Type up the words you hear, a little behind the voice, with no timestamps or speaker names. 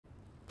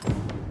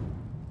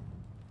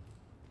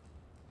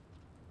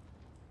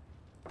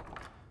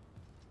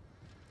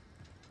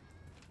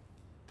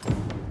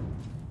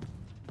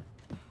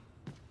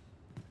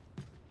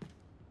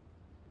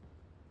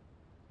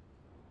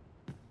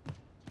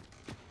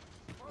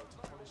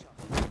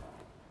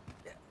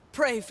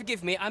Pray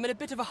forgive me, I'm in a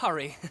bit of a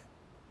hurry.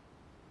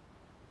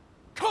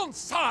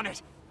 Consarn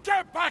it!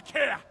 Get back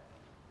here!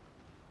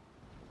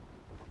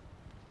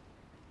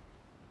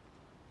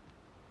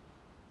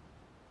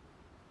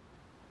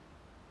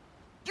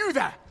 You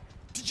there!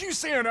 Did you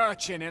see an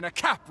urchin in a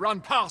cap run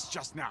past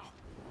just now?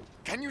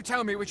 Can you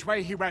tell me which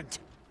way he went?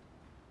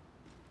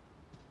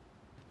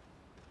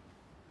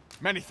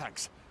 Many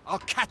thanks. I'll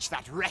catch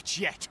that wretch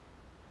yet.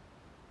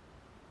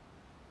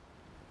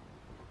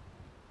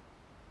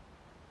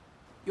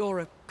 You're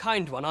a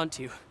kind one, aren't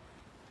you?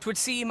 'Twould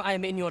seem I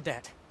am in your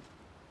debt.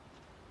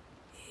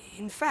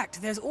 In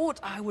fact, there's aught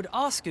I would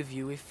ask of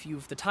you if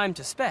you've the time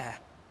to spare.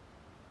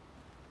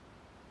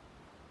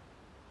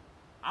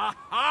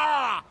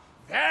 Aha!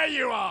 There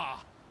you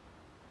are!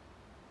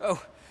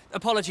 Oh,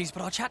 apologies,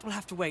 but our chat will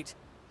have to wait.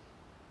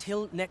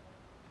 Till next...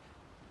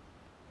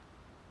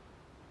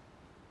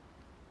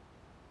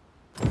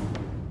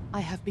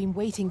 I have been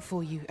waiting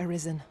for you,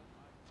 Arisen.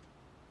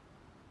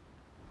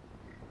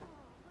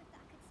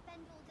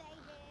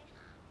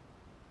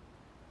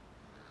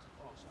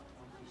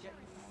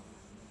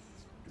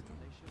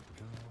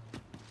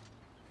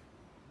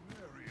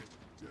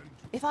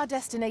 If our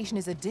destination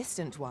is a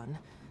distant one,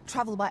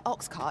 travel by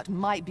ox cart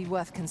might be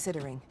worth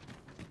considering.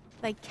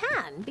 They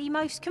can be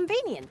most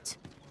convenient,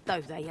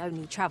 though they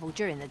only travel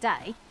during the day.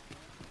 I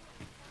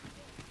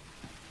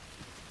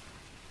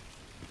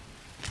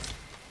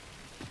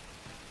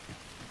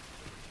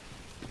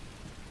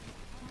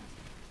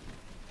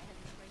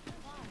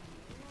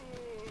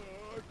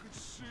could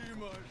see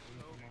myself.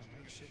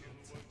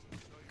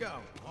 Go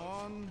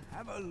on,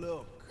 have a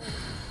look.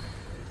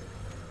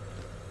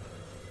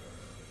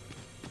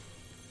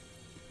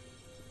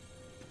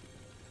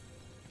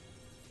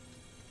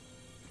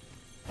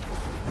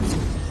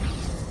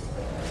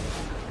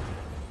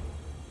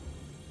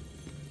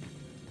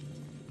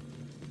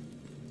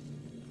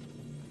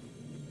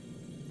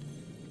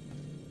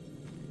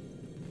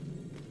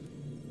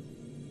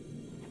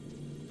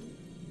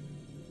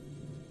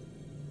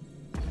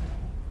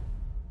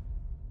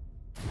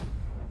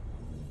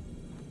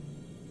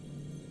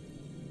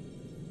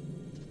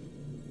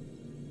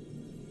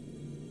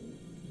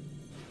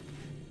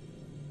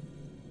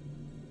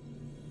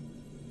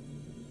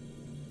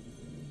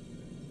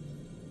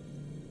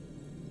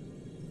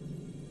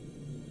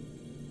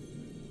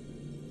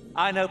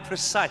 I know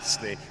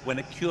precisely when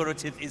a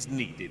curative is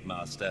needed,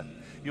 Master.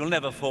 You'll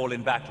never fall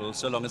in battle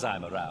so long as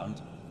I'm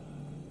around.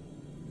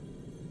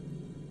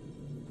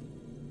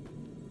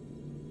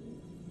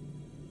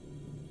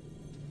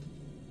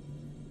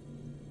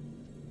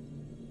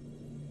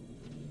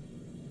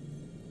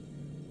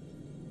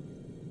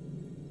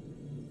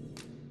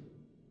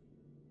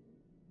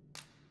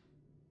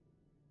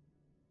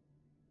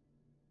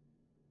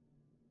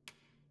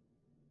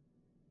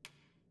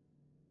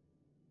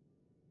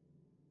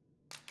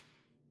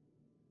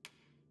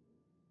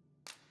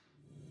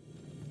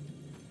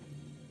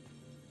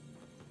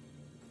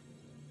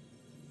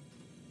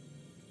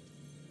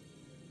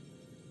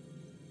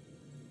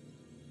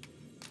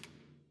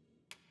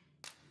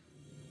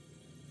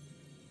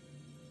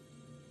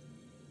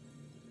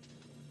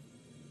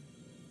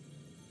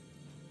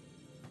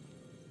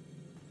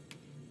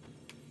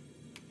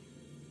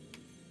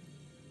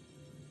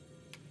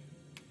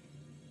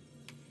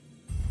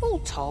 All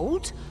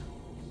told,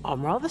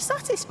 I'm rather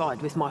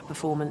satisfied with my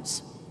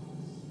performance.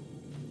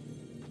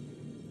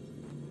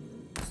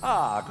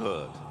 Ah,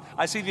 good.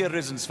 I see the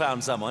Arisen's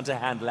found someone to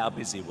handle our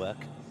busy work.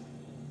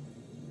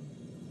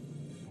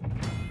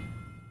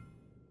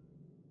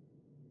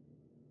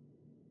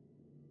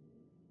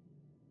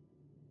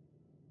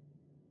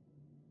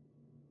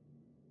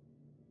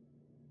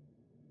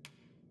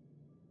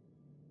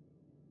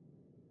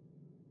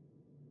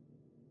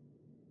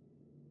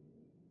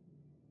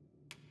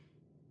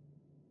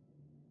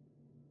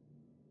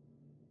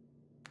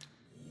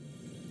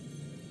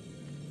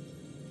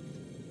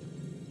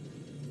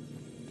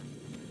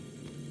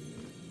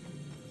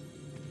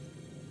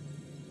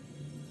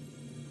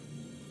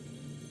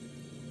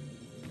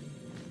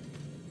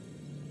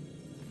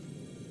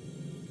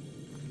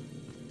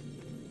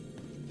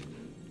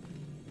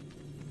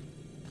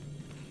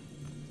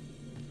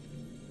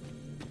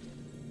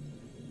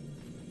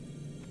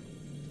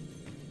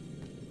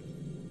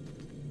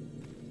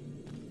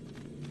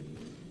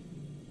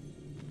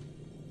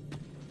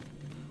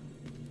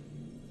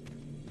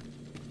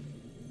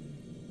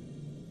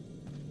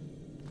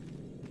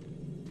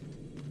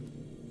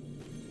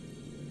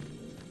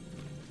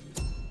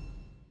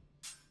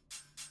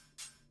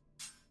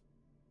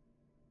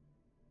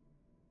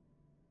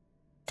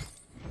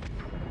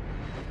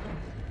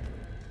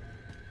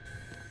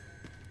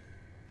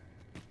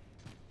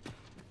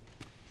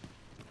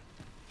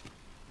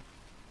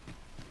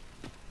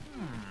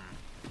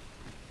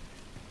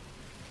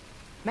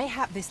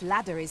 Mayhap this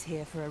ladder is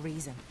here for a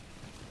reason.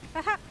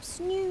 Perhaps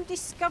new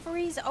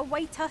discoveries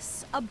await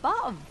us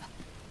above.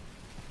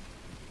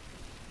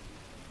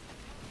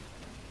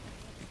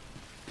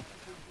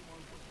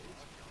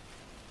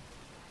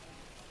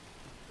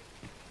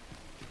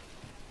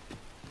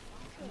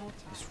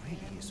 This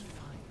really is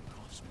fine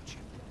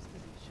craftsmanship.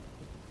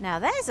 Now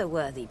there's a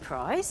worthy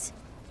prize.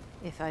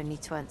 If only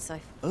 'tweren't so...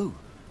 Oh,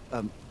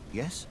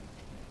 yes?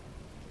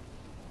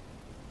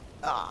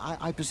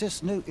 I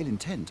possess no ill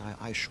intent,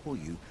 I assure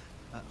you.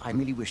 I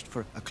merely wished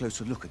for a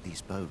closer look at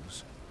these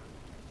bows.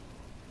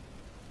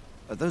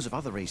 Those of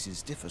other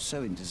races differ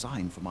so in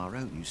design from our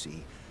own, you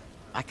see.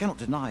 I cannot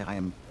deny I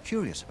am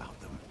curious about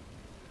them.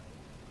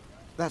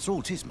 That's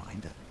all 'tis,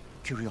 mind,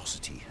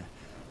 curiosity.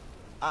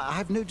 I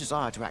have no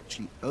desire to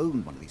actually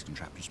own one of these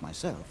contraptions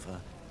myself.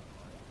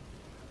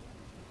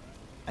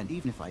 And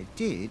even if I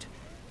did,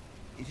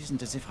 it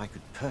isn't as if I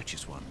could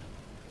purchase one.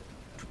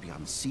 It would be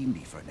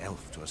unseemly for an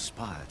elf to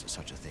aspire to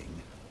such a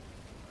thing.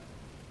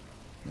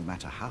 No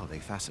matter how they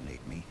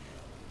fascinate me,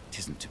 it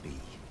isn't to be.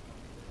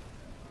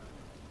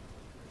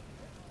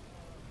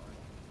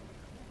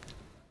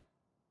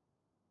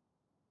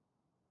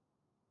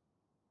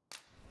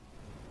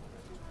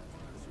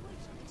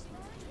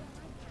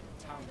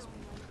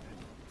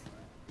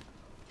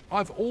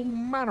 I've all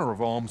manner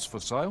of arms for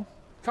sale.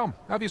 Come,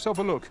 have yourself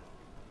a look.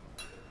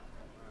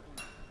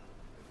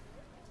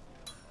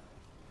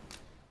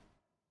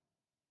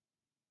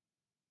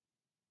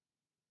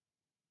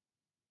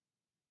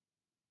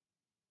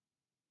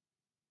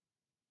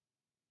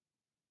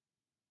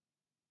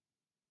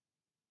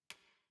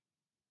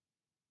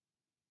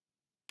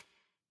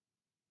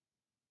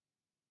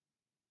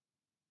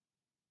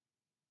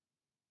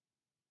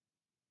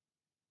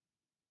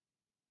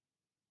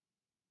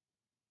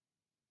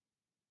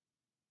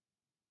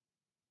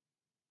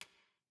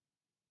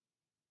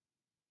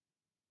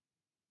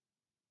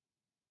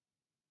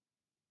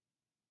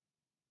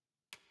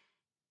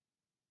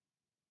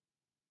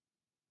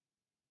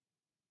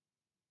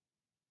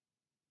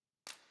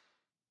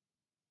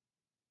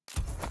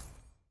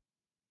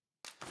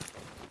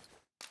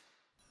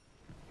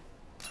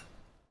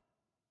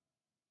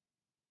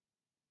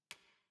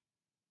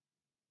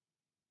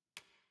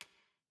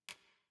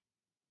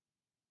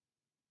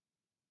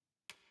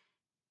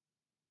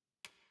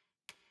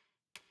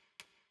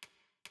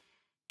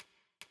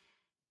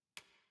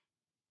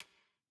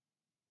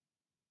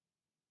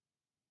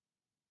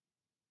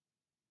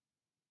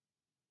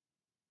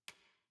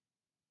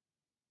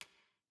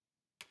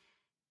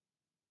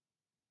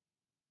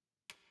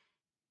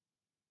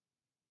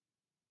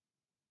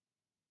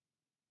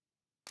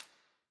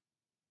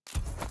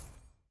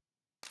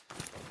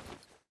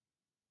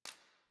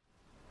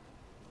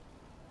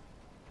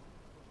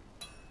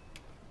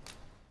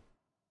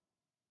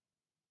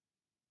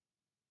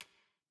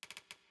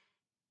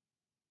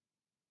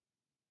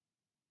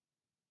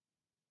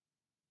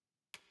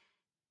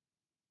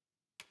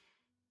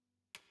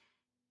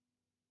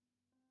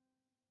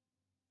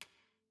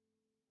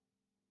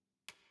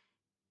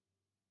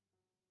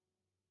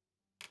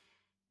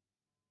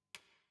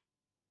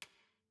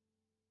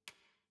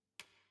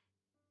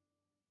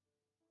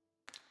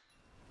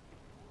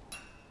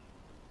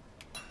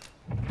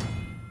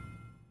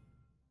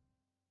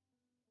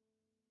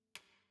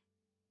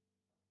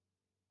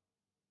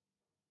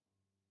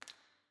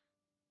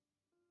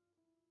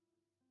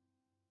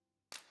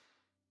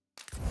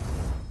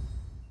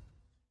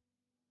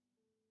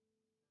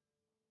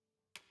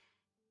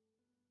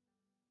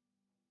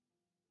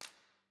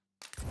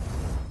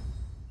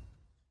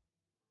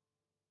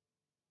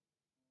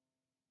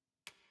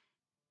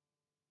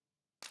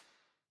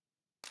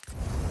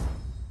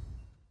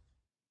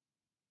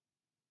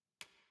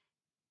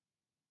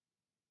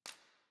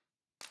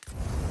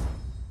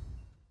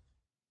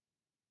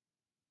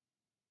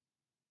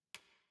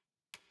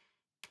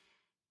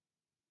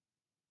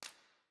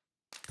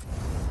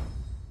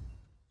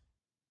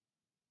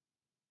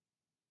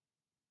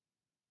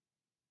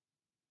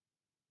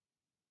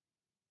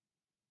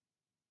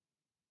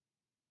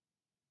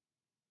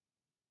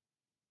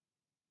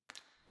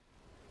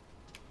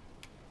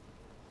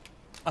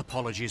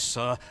 Apologies,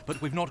 sir,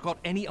 but we've not got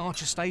any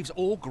archer staves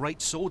or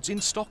great swords in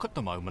stock at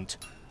the moment.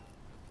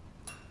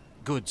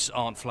 Goods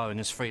aren't flowing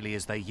as freely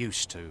as they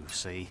used to,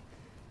 see.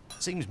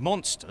 Seems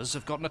monsters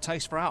have gotten a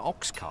taste for our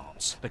ox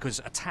carts, because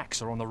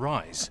attacks are on the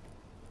rise.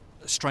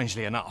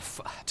 Strangely enough,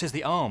 'tis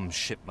the arms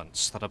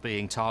shipments that are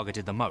being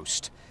targeted the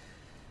most.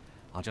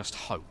 I just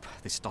hope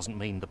this doesn't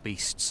mean the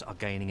beasts are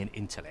gaining in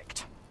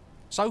intellect.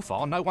 So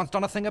far, no one's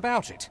done a thing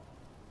about it.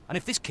 And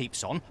if this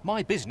keeps on,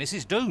 my business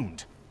is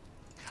doomed.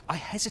 I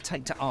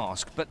hesitate to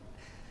ask, but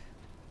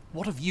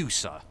what of you,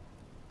 sir?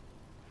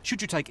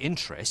 Should you take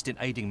interest in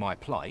aiding my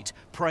plight,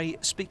 pray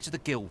speak to the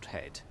guild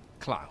head,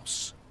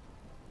 Klaus.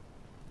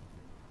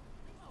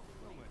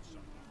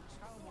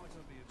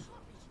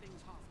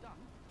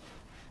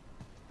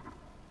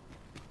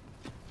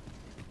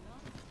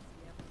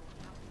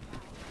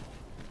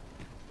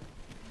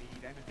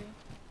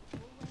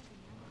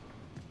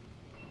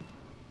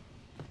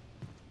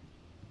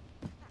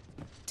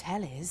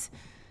 Tell is,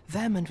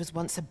 Vermund was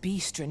once a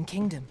beast-ridden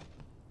kingdom.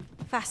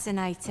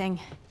 Fascinating.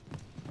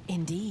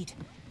 Indeed,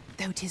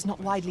 though 'tis not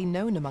widely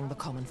known among the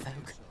common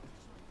folk.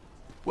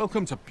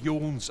 Welcome to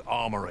Bjorn's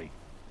Armory.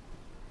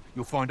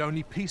 You'll find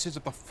only pieces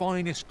of the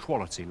finest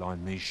quality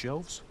line these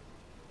shelves.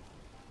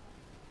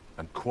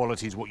 And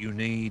quality's what you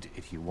need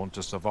if you want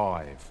to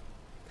survive.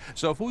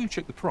 So before you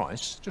check the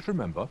price, just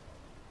remember,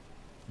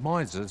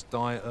 misers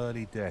die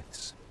early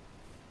deaths.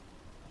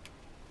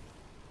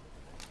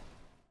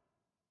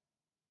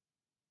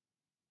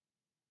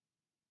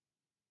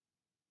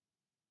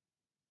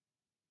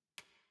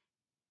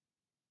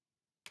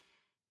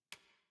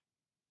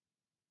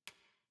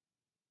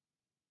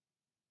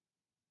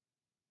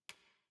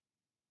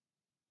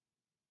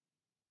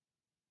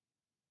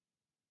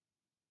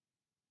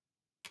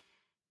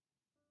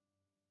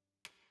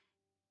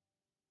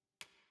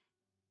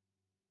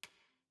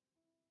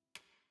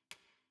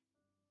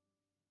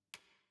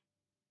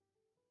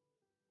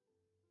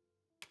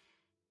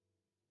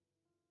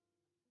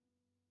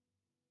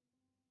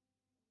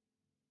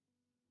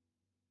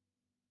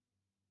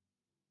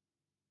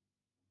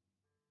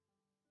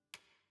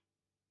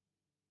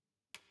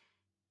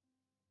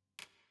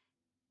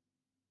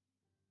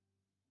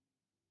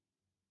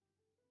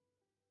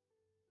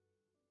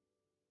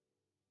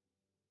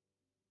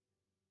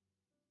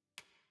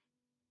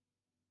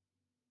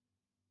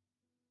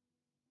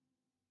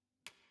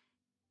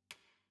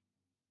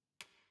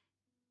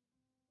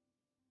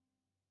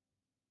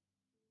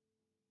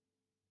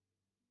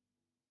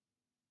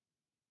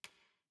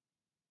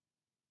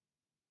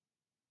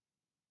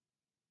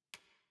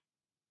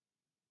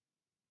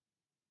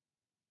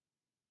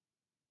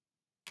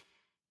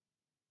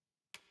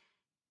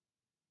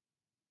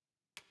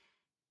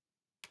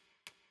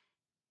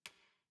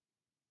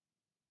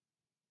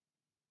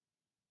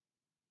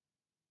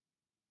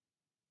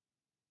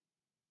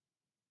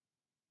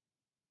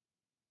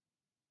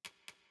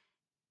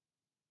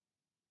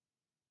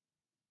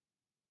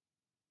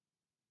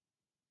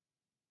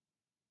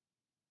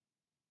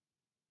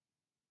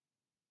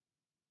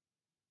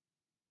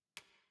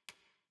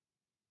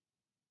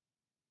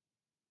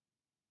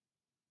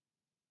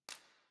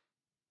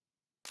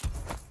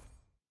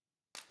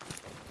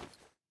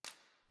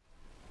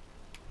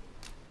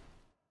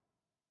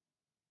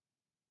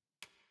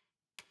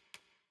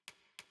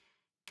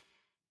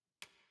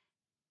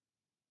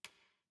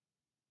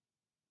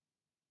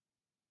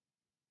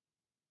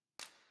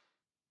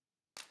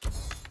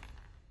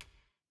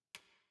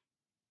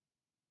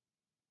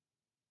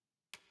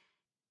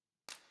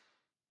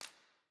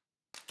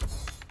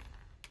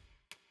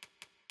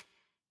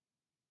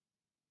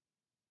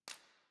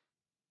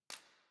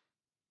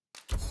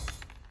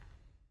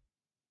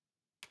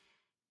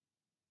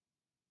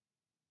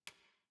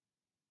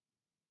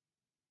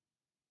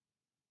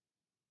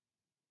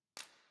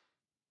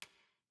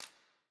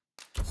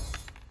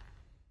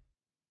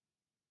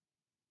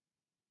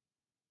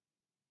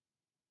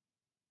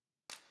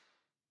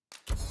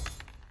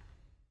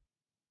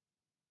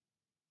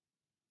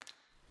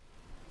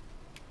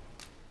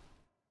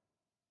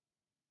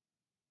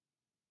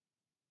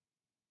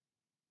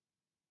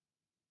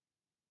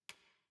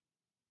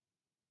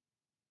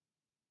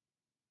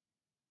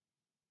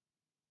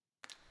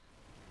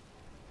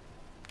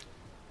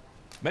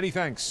 Many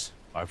thanks.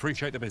 I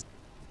appreciate the business.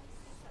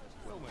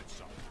 Well met,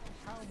 son.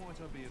 How might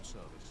I be of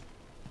service?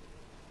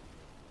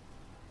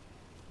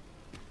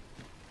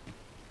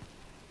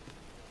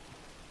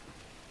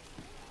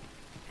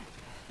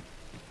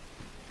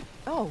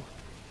 Oh,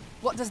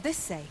 what does this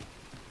say?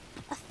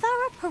 A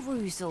thorough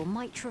perusal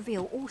might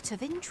reveal aught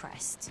of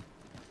interest.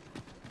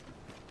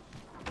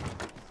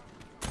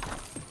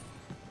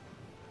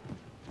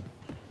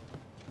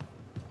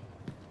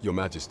 Your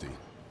Majesty,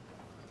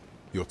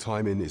 your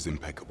timing is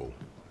impeccable.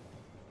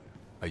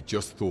 I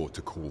just thought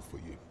to call for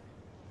you.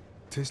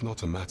 'Tis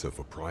not a matter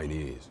for prying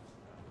ears.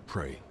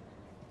 Pray,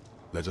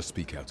 let us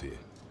speak out here.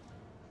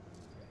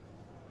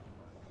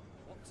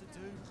 What to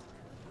do?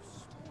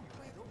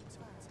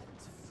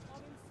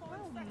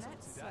 Well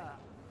met, sir.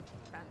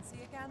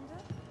 Fancy a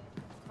gander?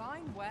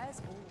 Fine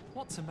wares all.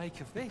 What to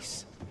make of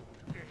this?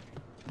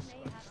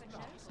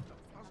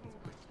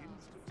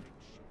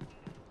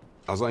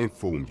 As I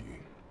informed you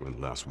when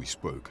last we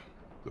spoke,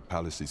 the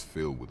palace is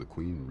filled with the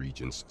Queen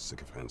Regent's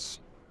sycophants.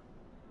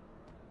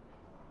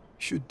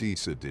 Should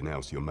Disa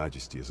denounce your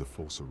Majesty as a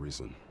false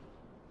arisen,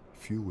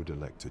 few would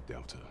elect to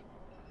doubt her.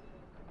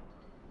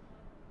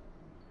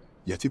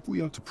 Yet if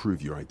we are to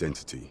prove your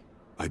identity,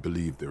 I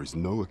believe there is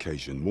no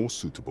occasion more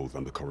suitable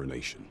than the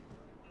coronation.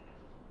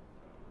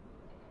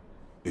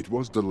 It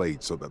was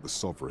delayed so that the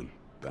sovereign,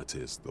 that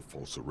is, the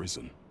false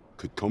arisen,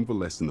 could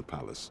convalesce in the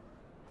palace,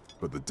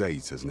 but the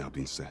date has now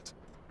been set.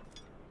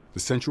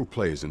 The central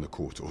players in the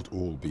court ought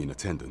all be in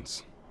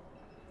attendance.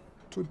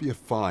 It would be a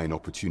fine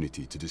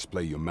opportunity to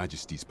display your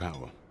Majesty's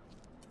power.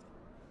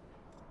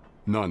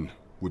 None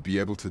would be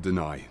able to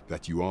deny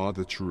that you are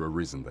the true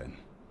arisen then.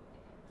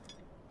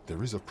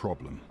 There is a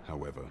problem,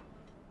 however.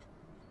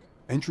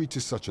 Entry to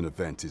such an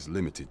event is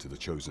limited to the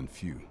chosen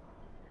few.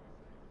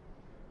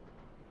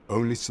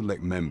 Only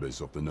select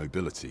members of the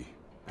nobility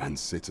and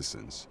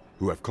citizens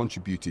who have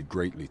contributed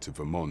greatly to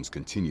Vermont's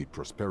continued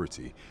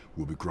prosperity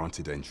will be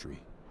granted entry.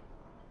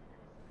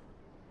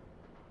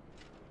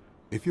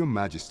 If your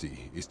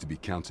Majesty is to be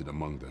counted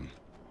among them,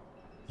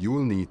 you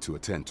will need to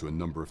attend to a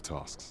number of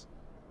tasks.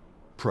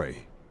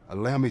 Pray,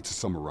 Allow me to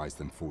summarize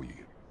them for you.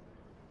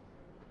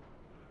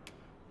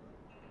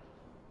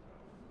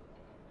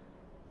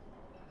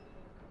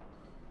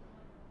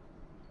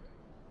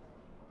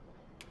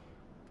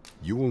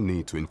 You will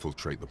need to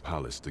infiltrate the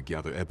palace to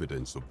gather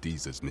evidence of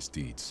Deezer's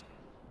misdeeds.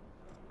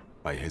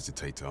 I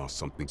hesitate to ask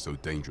something so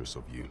dangerous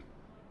of you,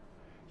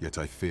 yet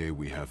I fear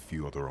we have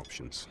few other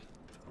options.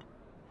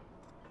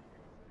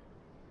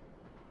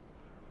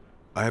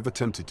 I have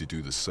attempted to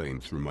do the same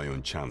through my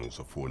own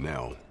channels for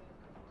now,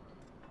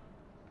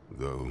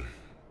 though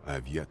I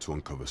have yet to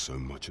uncover so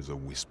much as a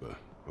whisper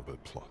of her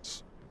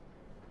plots.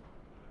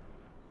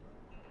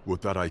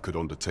 Would that I could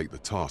undertake the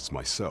task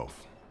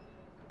myself,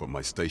 but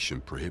my station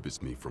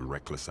prohibits me from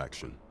reckless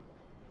action.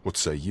 What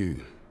say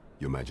you,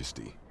 Your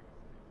Majesty?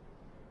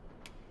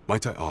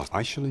 Might I ask,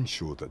 I shall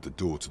ensure that the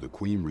door to the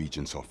Queen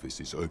Regent's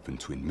office is open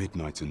between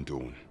midnight and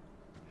dawn.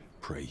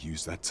 Pray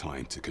use that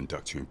time to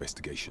conduct your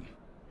investigation.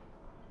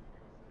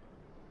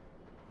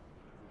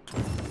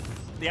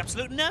 The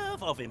absolute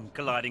nerve of him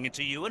colliding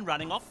into you and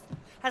running off.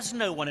 Has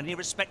no one any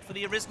respect for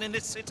the Arisen in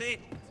this city?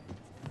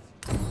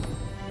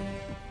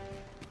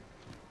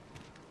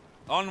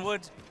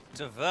 Onward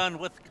to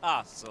Vernworth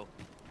Castle.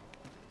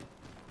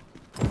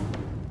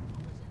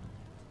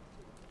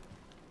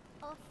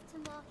 Off to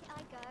market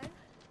I go.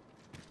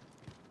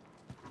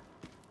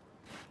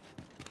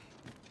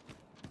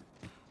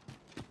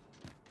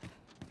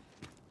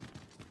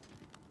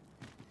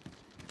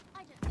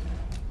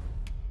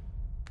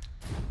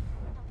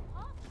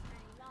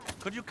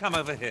 Could you come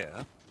over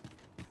here?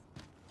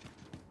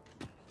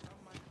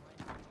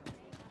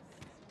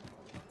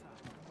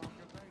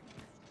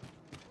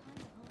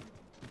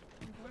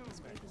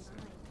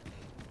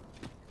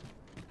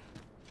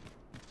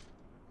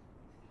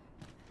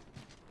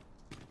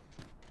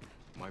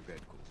 My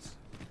bed calls,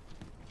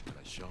 but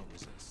I shan't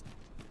resist.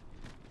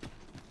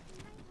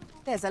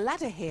 There's a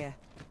ladder here.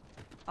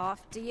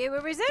 After you,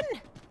 Arisen.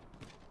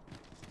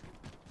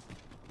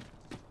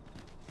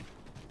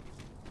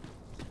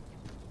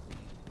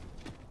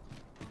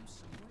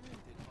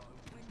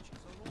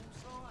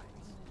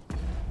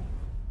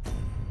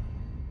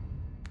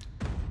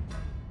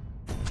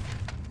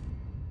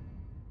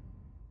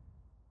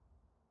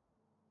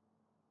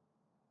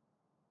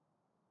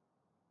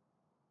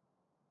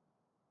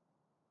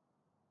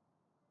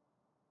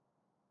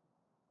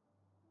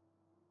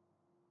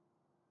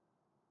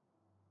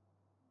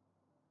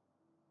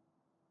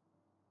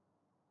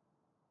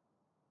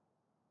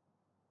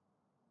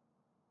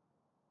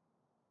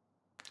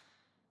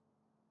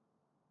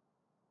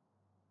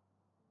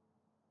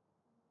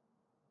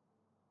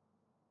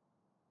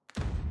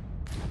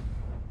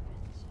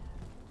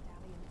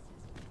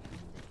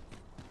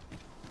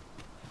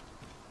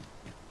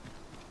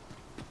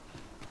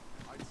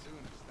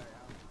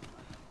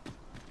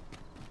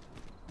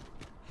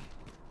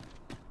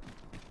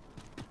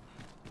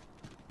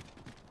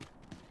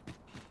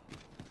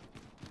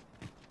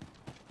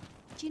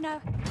 Do you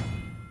know?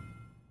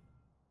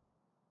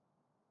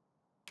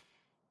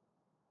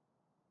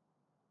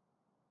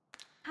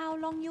 How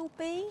long you'll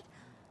be?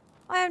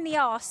 I only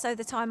asked so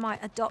that I might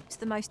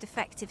adopt the most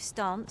effective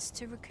stance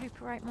to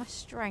recuperate my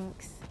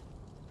strength.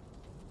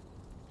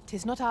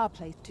 'Tis not our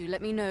place. Do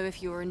let me know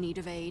if you're in need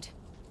of aid.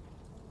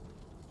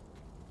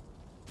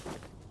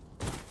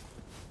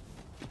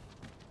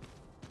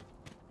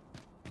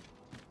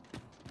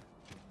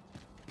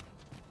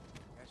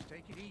 Let's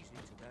take it easy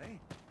today.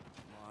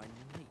 My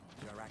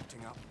knees are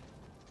acting up.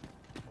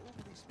 All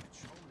this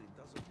patrolling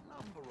does a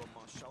number on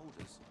my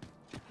shoulders.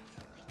 I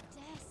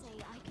dare say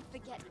I could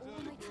forget all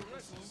my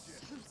troubles.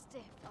 So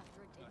stiff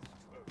after a day.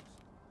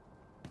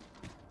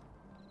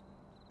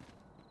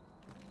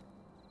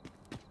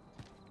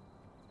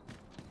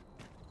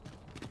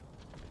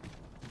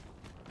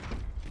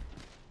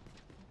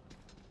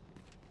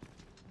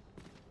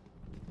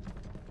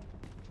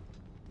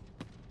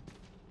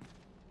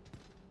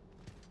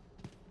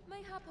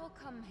 Mayhap I'll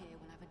come here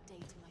when I've a day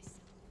to myself.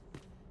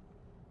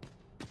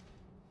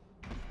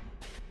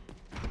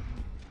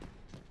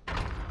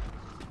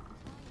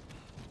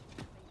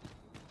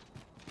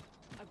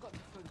 I've got to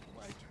focus.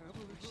 Wait, have a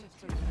little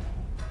Shift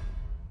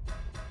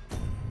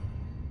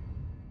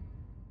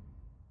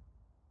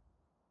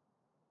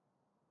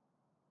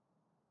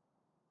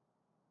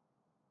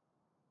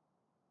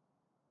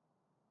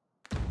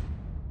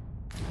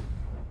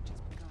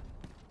just begun.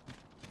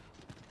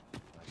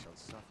 I shall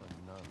suffer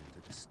none to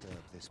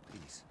disturb this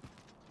peace.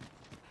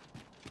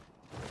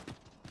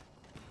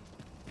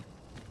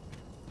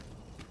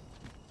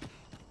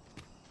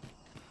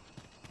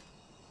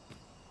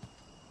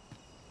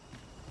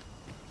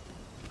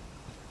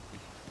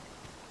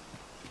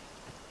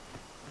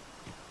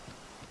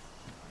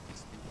 I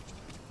must be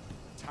vigilant.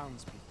 The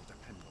townspeople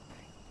depend on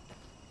me.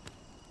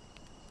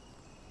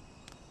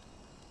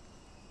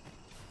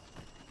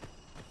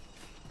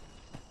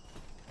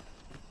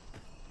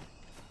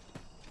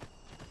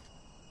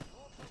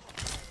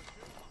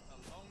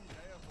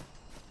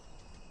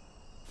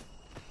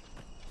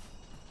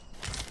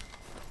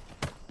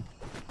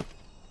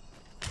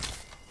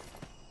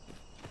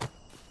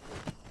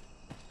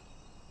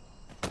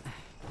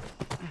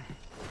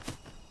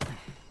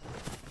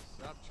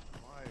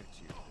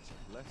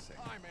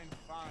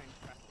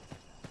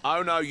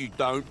 No, you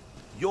don't.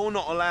 You're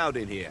not allowed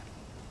in here.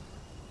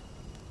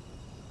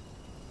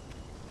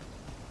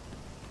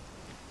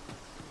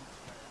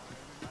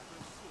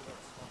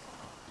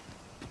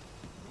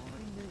 My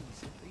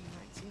knees have been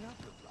acting up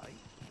of late.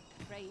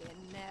 Pray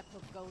and ne'er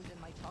put gold in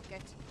my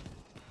pocket.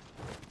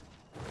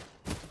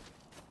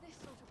 This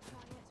sort of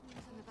quiet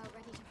means I'm about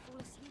ready to fall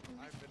asleep and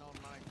I've been on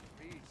my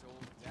feet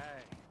all day.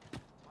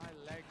 My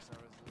legs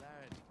are as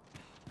lead.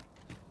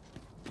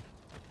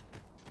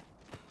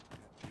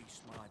 At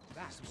least my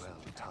back's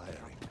well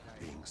tiring,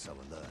 being so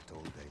alert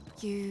all day long.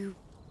 You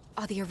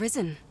are the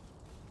Arisen,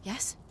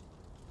 yes?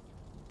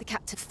 The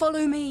captain.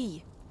 Follow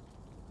me!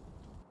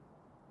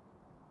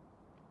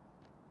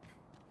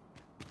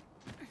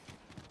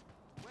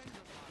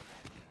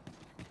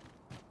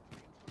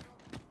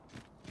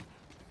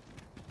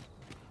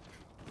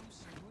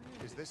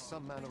 Is this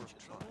some manner of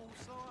trial?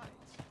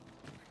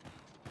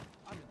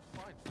 I'm in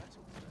fine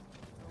fettle today.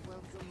 A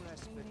welcome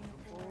respite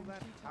from all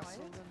that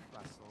hustle and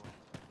bustle.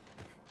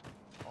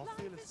 I'll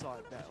feel a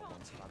sight better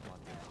once I've had my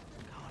dinner.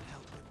 Can't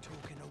help but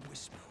talk in a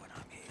whisper when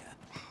I'm here.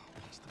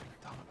 What's to be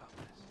done about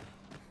this?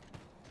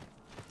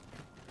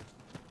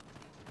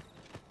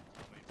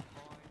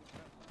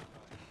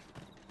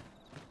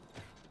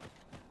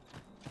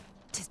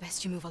 'Tis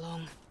best you move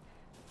along.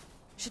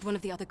 Should one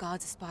of the other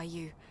guards espy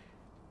you,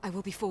 I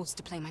will be forced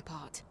to play my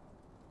part.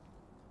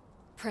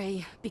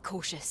 Pray, be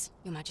cautious,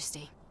 Your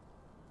Majesty.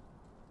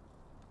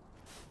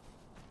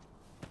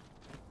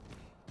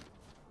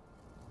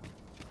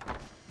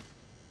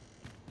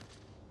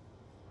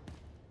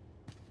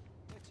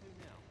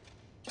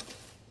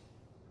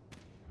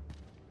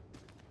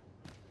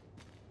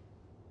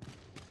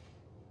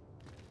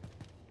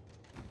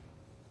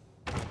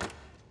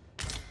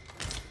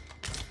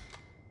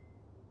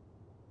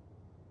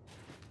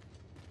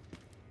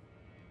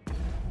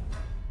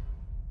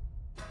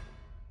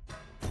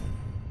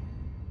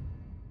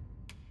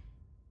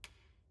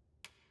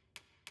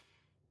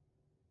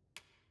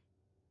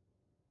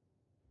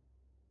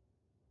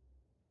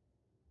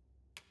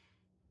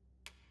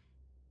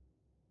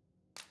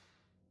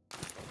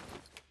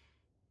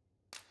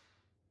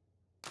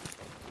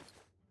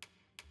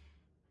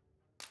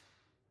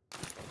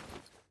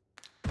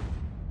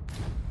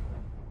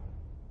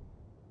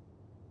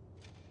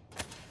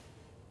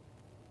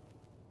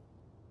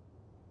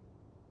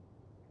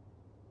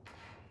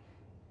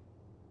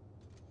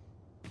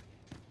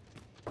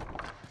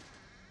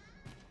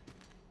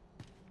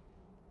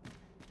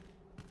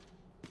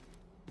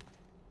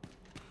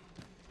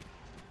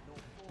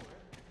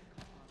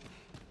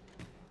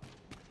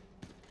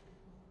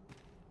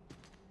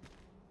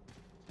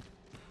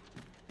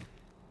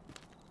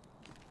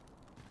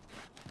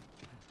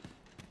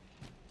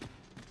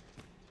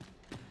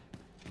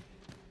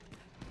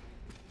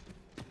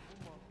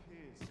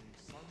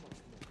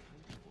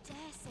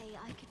 dare say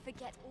I could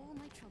forget all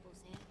my troubles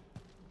here.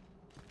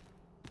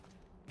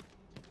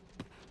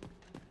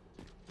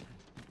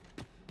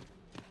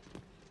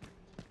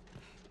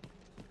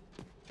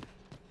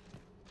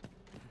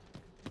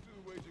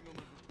 Still waiting on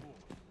the report.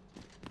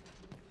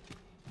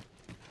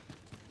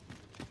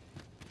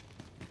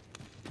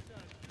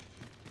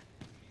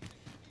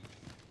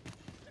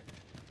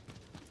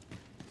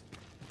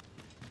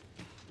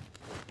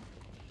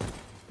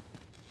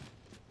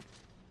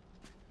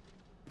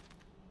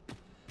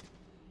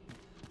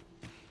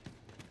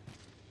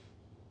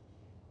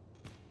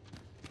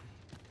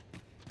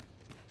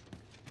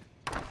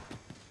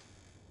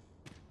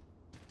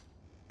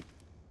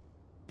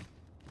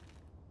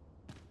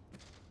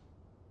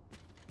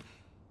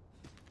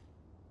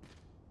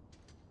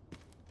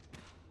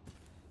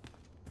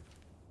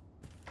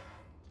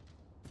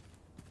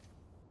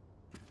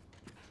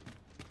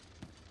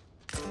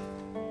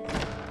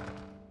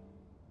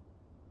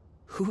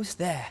 Who's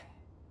there?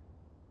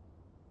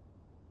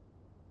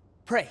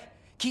 Pray,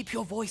 keep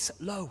your voice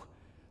low.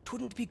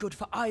 'Twouldn't be good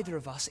for either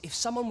of us if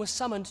someone was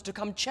summoned to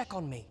come check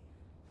on me.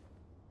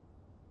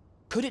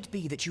 Could it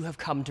be that you have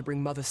come to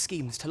bring Mother's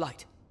schemes to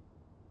light?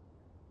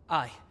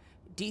 Aye,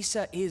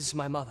 Disa is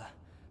my mother.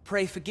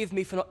 Pray forgive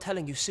me for not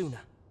telling you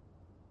sooner.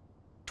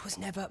 'Twas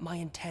never my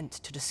intent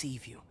to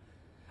deceive you.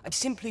 I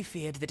simply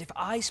feared that if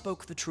I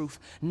spoke the truth,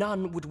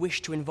 none would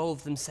wish to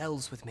involve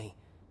themselves with me.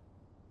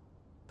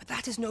 But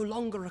that is no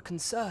longer a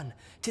concern.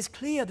 'Tis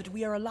clear that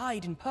we are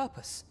allied in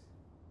purpose.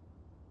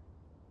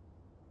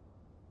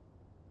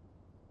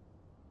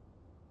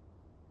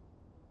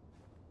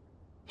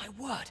 My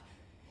word,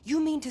 you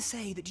mean to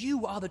say that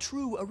you are the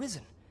true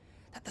Arisen?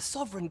 That the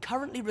Sovereign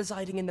currently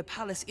residing in the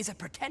palace is a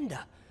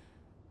pretender?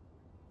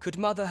 Could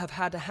Mother have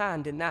had a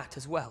hand in that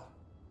as well?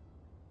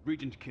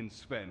 Regent Kin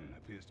Sven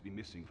appears to be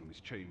missing from his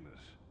chambers.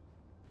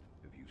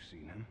 Have you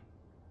seen him?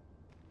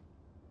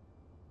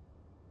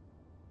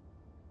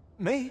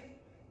 Me?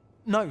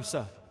 No,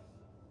 sir.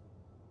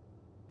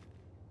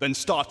 Then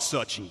start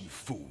searching, you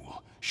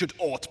fool. Should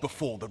aught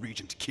befall the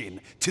Regent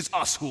Kin, 'tis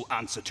us who'll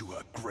answer to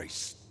her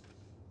grace.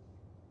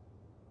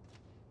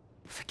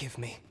 Forgive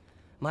me.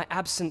 My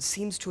absence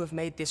seems to have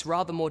made this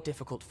rather more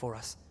difficult for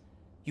us.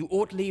 You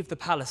ought leave the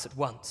palace at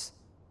once.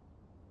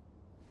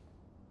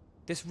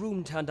 This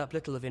room turned up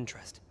little of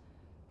interest,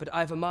 but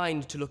I've a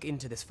mind to look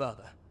into this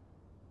further.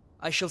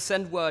 I shall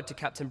send word to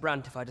Captain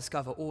Brandt if I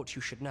discover aught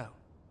you should know.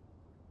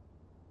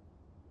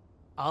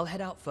 I'll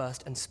head out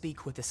first and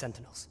speak with the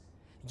Sentinels.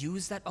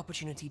 Use that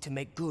opportunity to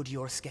make good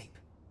your escape.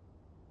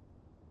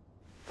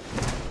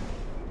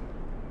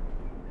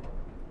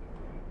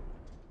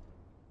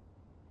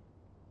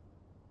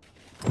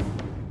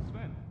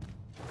 Sven,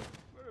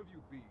 where have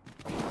you been?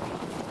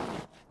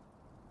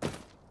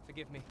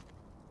 Forgive me.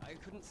 I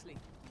couldn't sleep.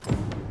 I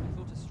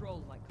thought a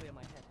stroll might clear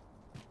my head.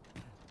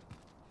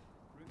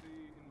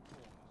 Prithee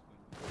inform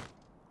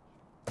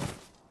us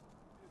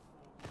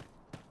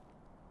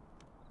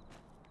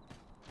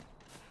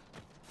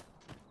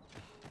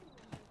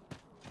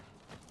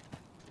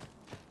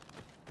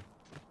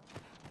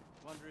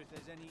Wonder if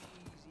there's any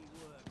easy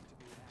work to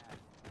be had.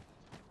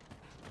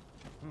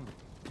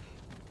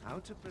 How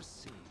to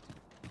proceed?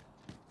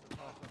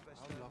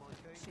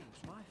 Seems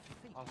my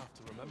feet. I'll have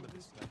to remember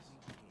this place.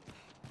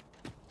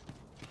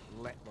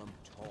 Let them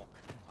talk.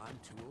 I'm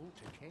too old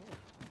to care.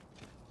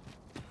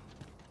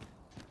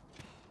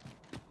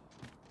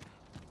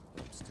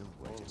 I'm still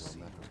waiting on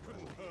that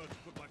report. Hard to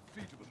put my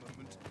feet up a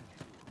moment.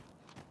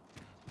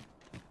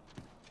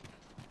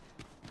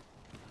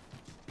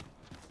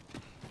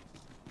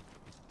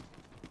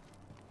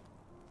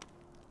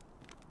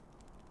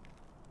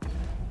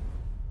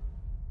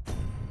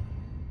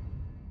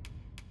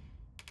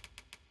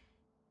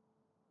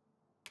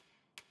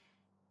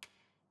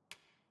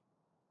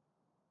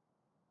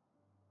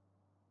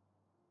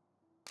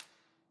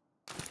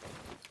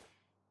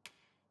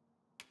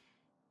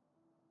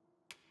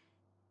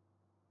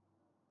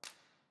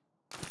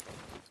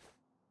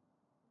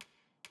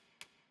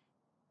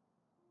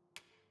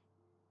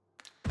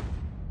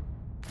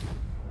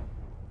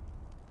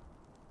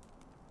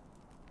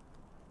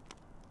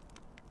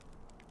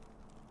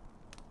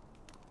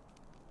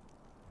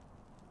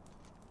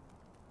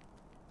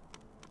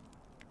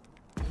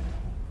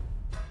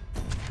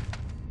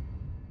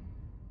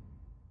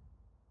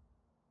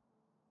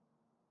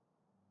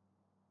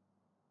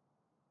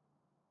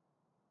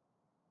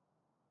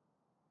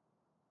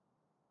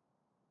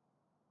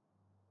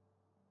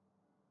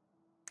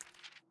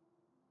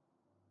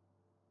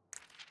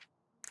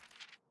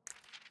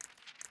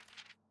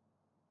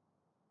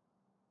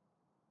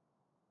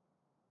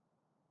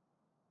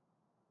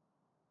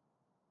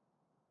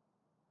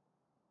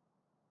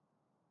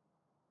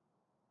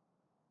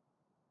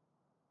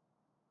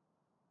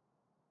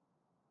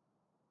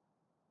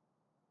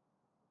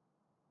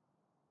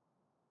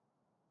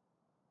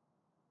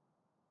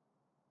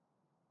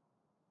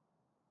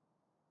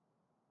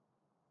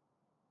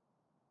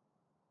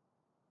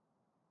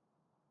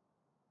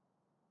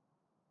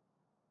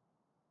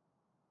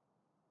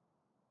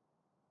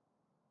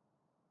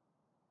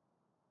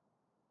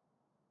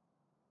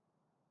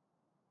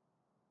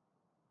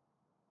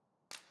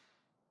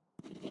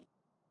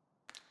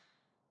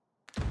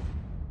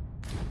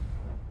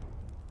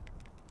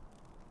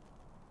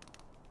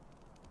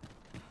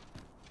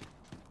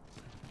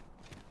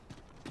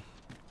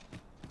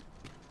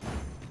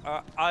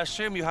 I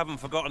assume you haven't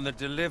forgotten the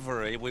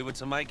delivery we were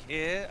to make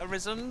here,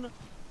 Arisen?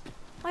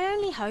 I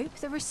only hope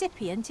the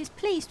recipient is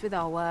pleased with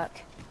our work.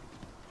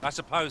 I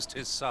suppose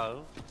 'tis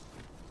so.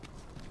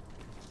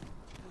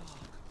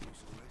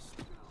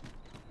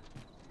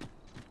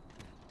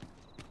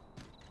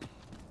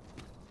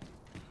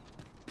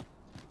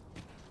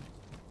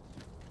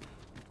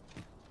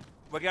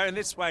 We're going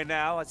this way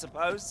now, I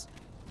suppose.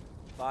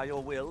 By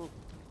your will.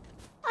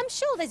 I'm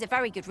sure there's a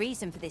very good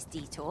reason for this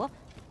detour.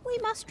 We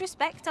must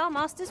respect our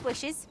master's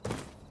wishes.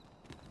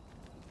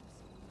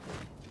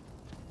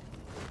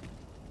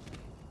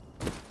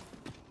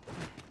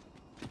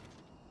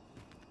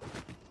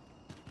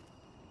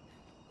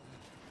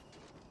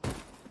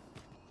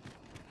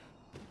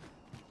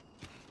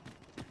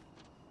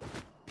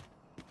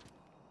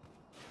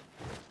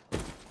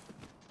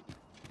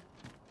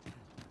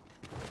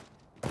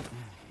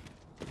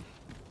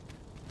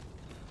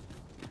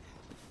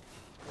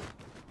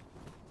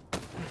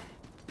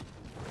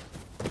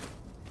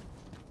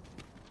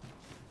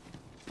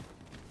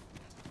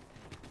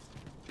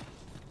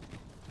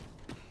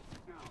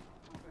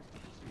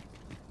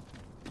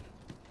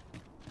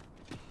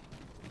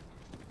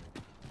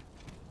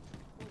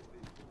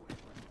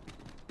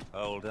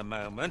 Hold a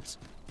moment.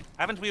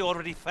 Haven't we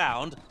already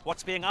found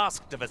what's being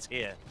asked of us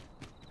here?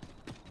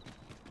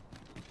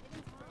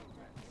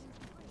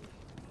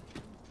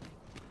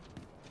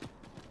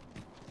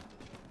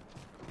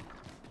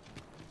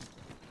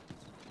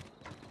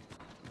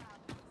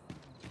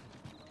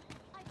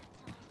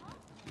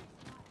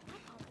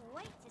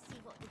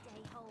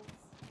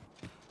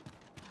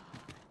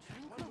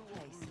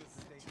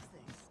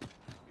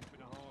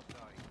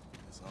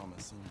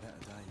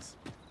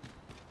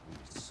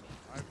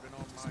 I've been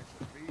on my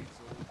feet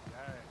all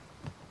day.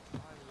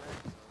 My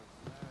legs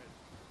are dead.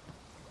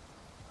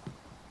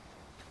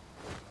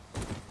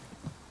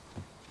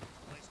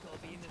 It's got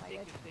to be in the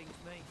thick of things,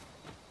 mate.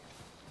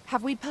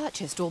 Have we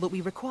purchased all that we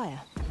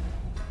require?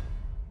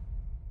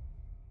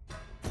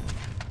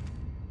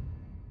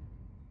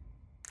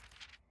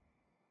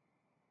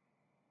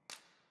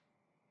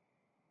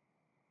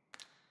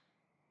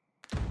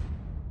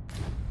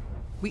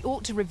 We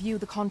ought to review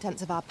the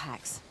contents of our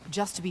packs,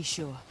 just to be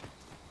sure.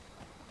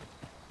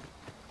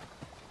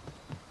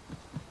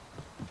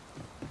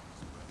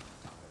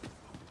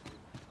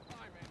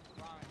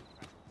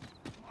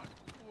 My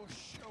poor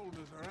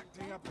shoulders are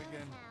acting up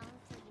again.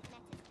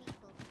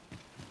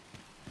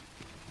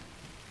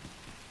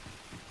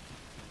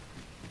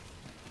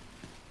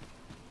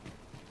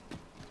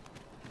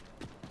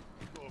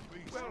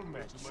 Well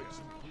met, sir.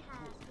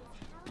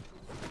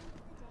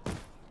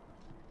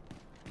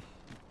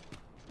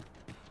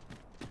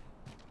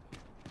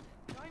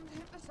 Time to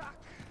hit the sack.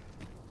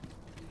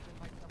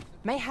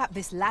 Mayhap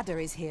this ladder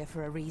is here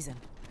for a reason.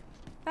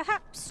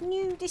 Perhaps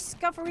new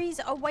discoveries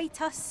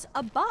await us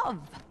above.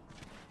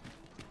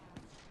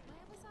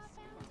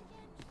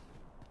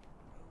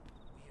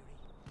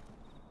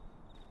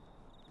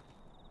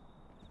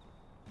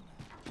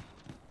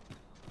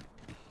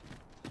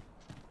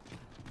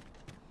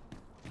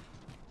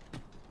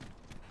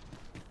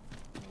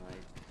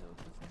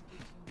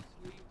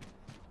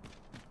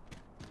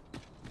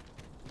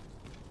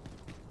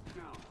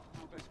 Now,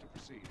 how best to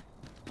proceed?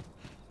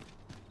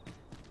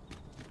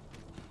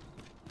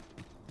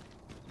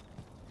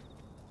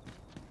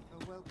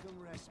 A welcome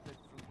respite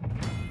from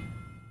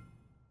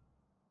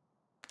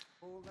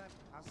all that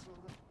hustle.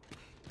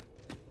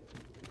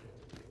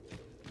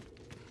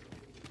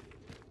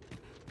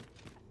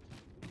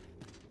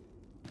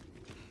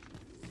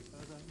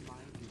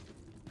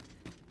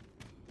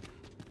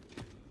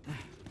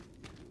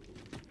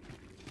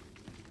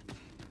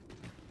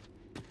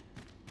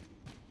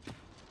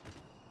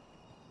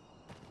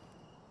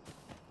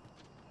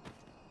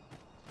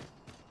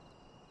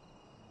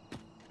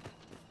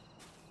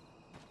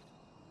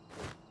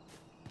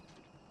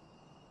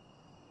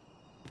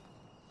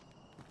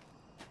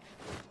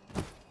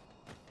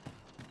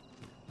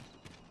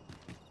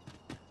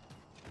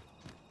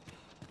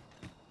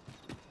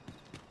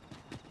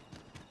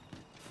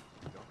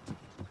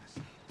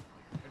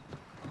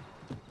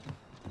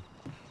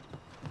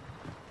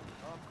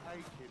 I'm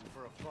aching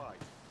for a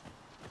fight.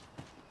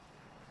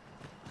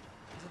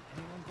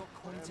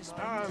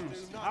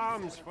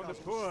 Alms for the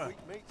poor.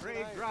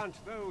 Pray grant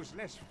those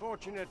less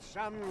fortunate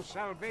some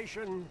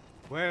salvation.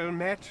 Well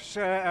met,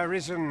 Sir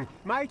Arisen.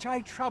 Might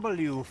I trouble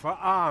you for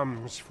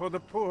alms for the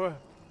poor?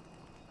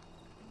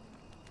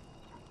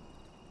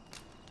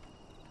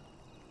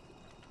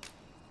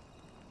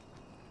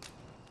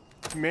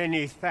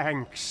 Many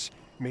thanks.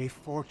 May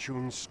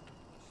fortunes...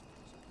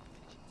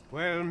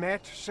 Well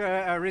met,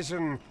 Sir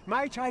Arisen.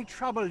 Might I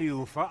trouble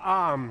you for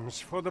alms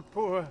for the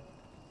poor?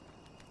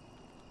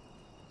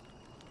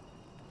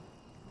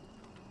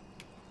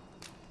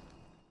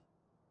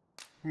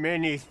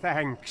 Many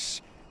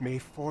thanks. May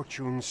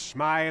fortune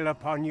smile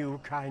upon you,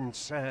 kind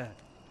sir.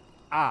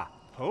 Ah,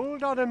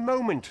 hold on a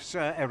moment,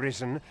 Sir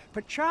Arisen.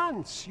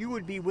 Perchance you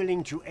would be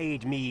willing to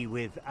aid me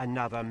with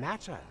another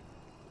matter.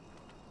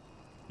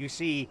 You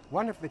see,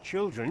 one of the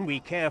children we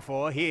care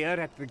for here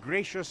at the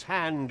Gracious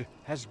Hand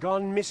has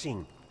gone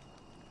missing.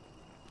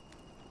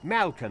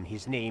 Malcolm,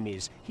 his name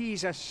is.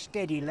 He's a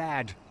steady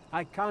lad.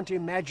 I can't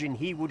imagine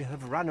he would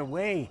have run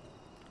away.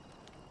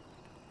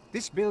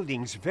 This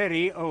building's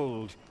very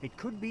old. It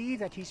could be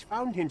that he's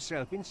found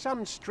himself in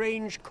some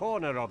strange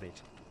corner of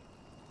it.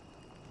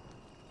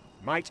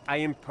 Might I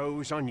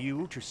impose on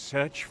you to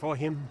search for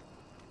him?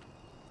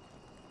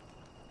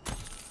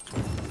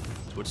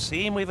 It would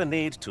seem we've a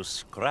need to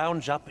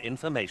scrounge up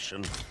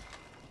information.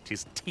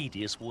 'Tis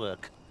tedious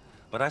work,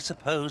 but I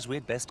suppose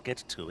we'd best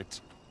get to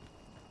it.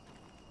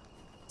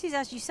 'Tis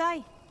as you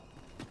say.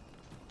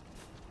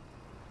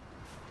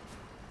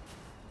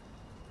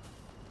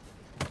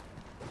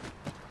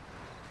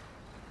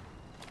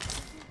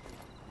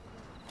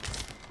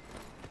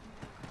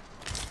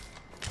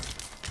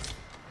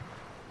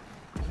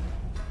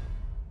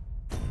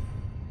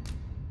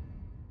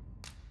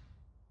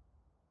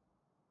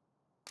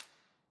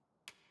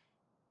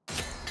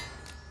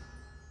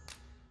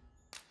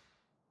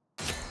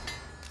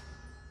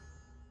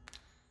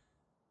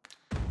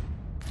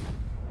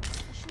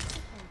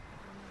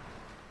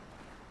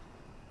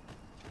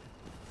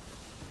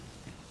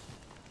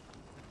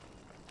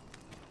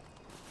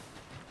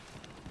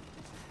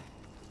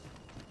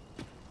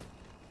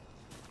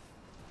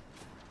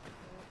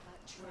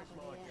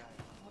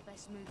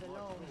 Move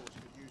along.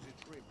 Could use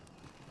a trim.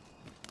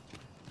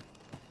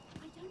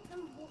 I don't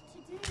know what to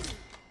do.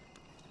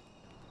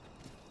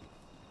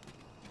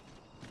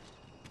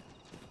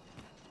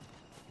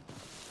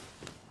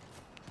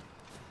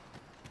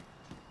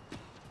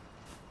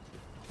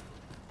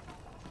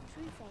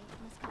 True faith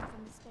must come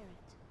from the spirit.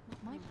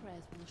 My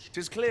prayers will...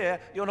 'Tis clear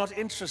you're not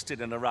interested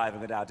in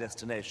arriving at our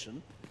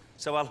destination,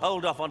 so I'll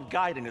hold off on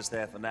guiding us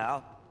there for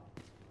now.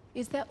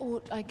 Is there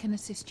aught I can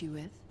assist you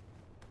with?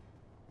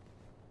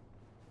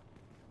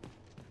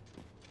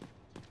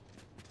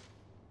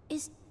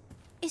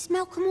 Is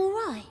Malcolm all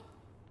right?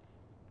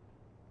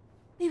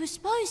 We were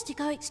supposed to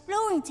go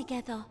exploring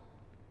together,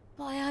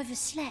 but I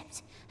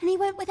overslept and he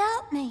went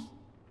without me.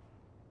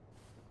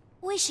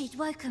 Wish he'd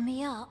woken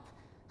me up.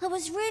 I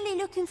was really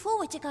looking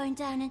forward to going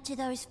down into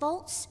those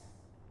vaults.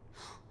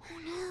 Oh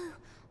no,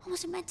 I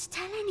wasn't meant to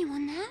tell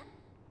anyone that.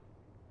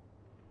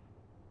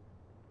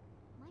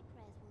 My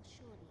prayers will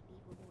surely be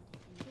rewarded.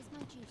 It is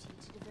my duty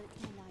to devote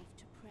my life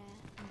to prayer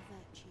and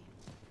virtue.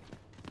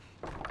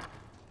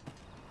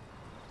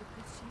 The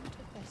pursuit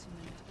of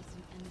betterment is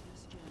an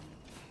endless journey.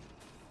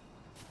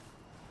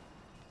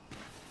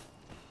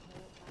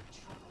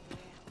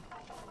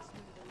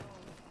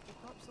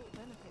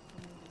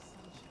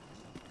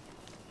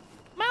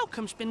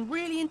 Malcolm's been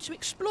really into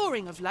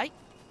exploring of late.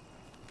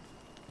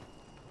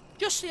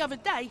 Just the other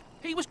day,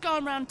 he was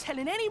going around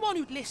telling anyone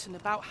who'd listen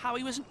about how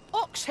he was an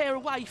ox hair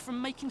away from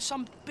making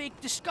some big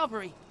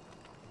discovery.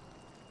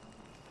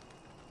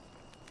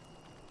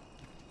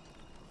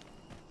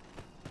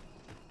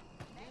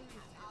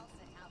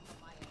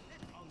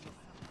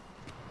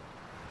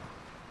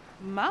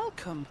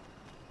 Malcolm?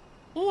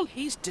 All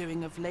he's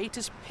doing of late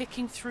is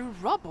picking through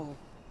rubble.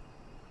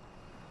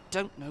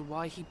 Don't know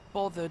why he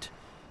bothered.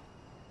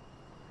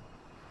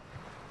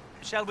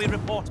 Shall we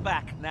report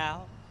back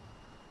now?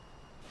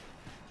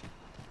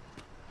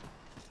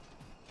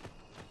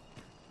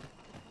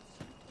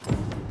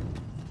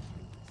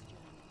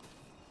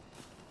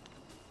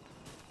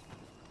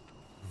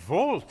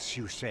 Vaults,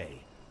 you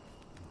say?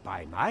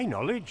 By my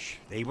knowledge,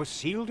 they were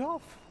sealed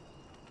off.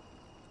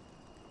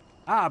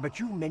 Ah, but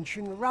you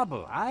mentioned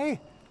rubble, aye?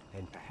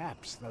 Then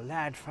perhaps the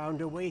lad found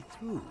a way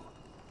through.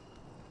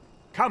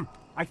 Come,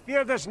 I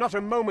fear there's not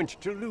a moment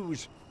to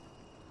lose.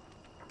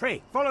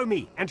 Pray, follow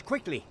me, and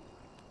quickly.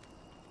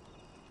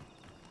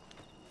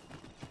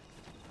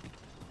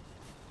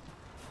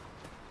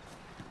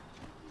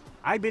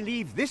 I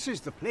believe this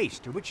is the place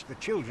to which the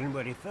children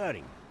were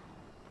referring.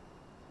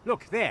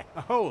 Look, there,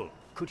 a hole.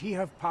 Could he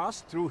have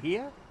passed through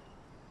here?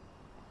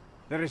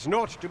 There is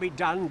naught to be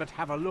done but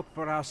have a look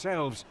for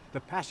ourselves.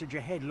 The passage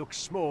ahead looks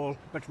small,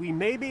 but we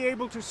may be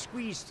able to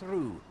squeeze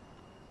through.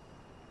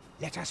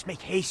 Let us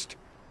make haste.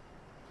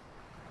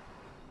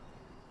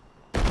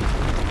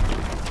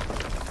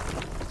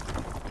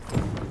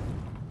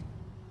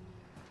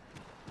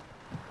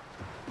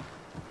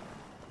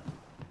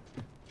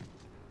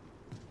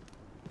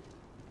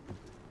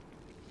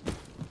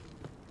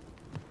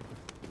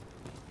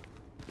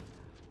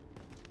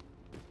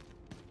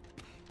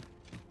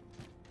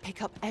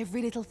 Pick up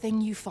every little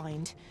thing you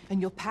find, and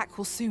your pack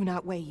will soon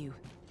outweigh you.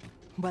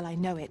 Well, I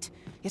know it,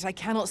 yet I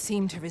cannot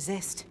seem to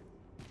resist.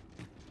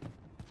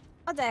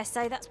 I dare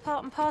say that's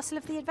part and parcel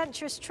of the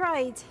adventurous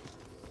trade.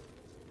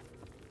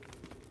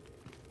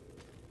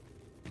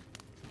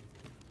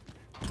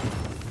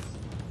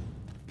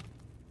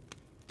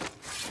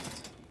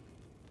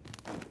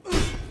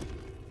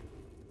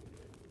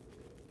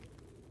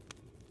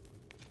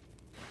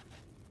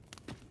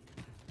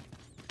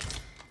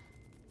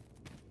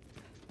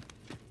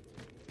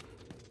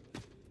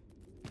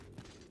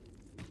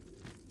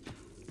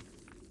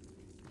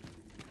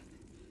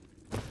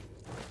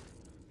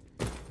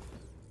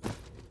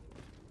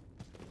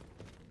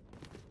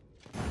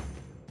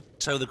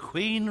 So the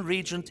Queen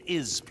Regent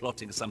is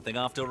plotting something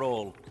after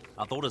all.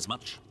 I thought as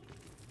much.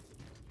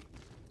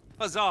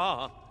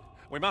 Huzzah!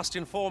 We must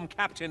inform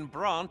Captain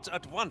Brant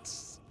at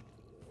once.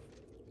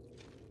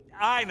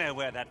 I know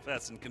where that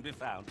person can be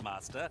found,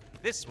 Master.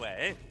 This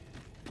way.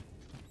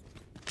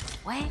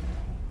 Where?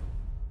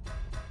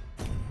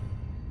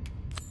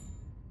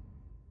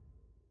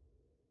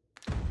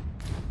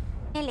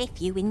 Well,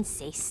 if you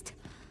insist.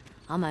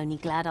 I'm only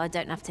glad I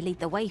don't have to lead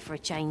the way for a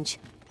change.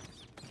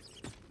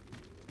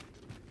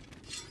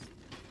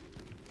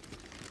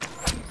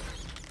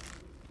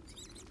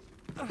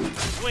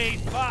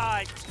 Sweet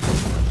fight!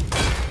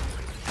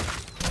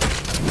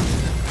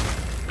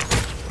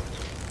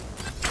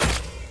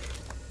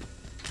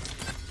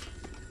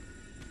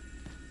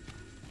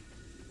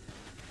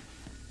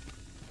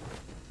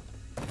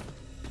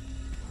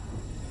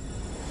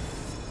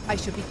 I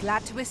should be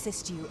glad to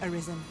assist you,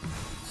 Arisen.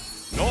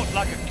 Not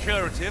like a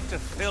curative to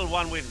fill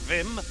one with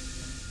vim.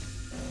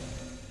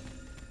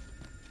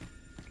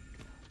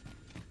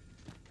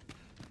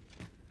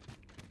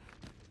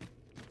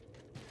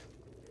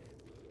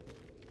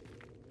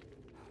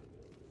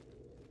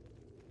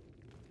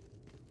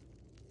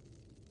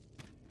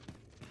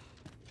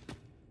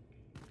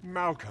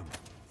 Malcolm,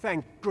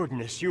 thank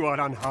goodness you are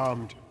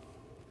unharmed.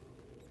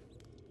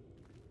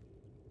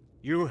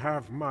 You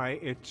have my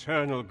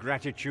eternal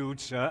gratitude,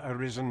 Sir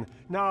Arisen.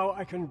 Now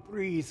I can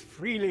breathe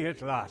freely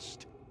at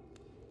last.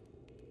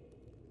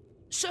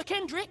 Sir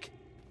Kendrick?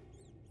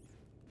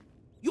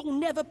 You'll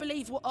never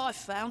believe what I've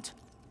found.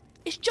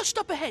 It's just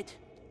up ahead.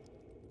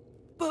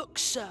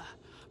 Books, sir.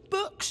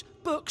 Books,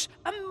 books,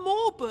 and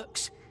more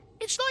books.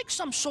 It's like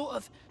some sort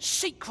of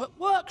secret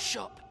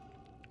workshop.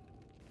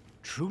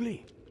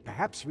 Truly?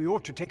 Perhaps we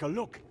ought to take a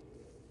look.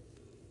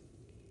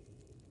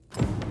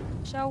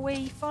 Shall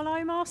we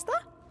follow, Master?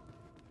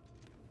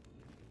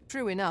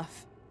 True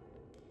enough.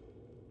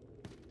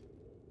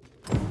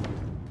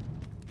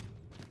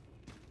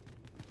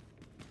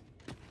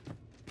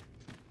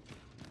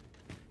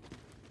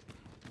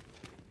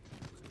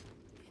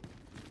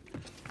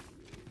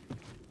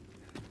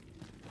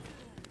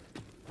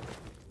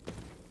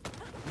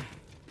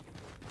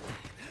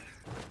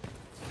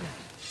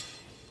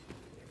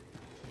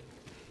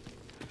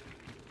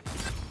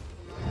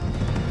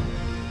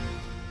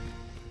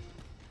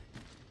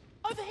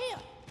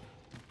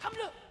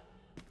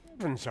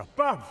 Heavens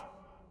above!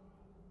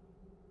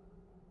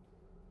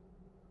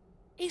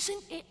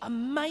 Isn't it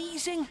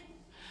amazing?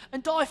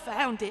 And I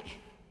found it.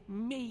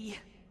 Me.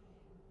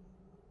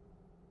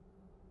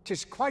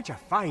 'Tis quite a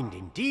find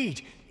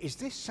indeed. Is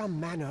this some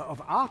manner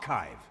of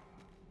archive?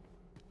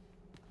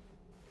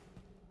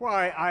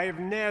 Why, I've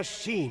ne'er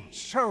seen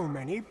so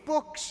many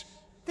books.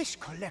 This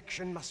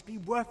collection must be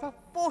worth a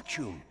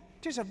fortune.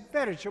 'Tis a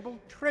veritable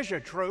treasure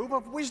trove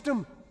of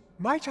wisdom.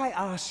 Might I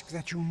ask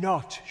that you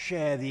not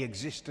share the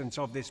existence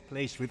of this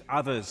place with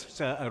others,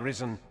 Sir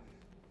Arisen?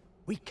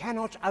 We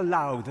cannot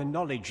allow the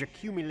knowledge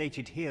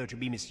accumulated here to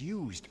be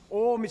misused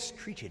or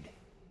mistreated.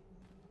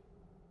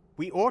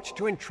 We ought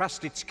to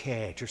entrust its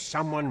care to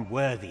someone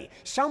worthy,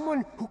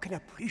 someone who can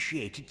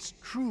appreciate its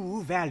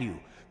true value.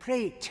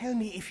 Pray tell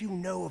me if you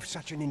know of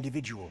such an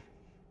individual.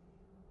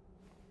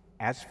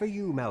 As for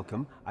you,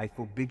 Malcolm, I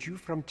forbid you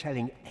from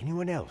telling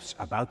anyone else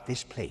about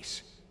this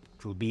place.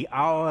 'Twill be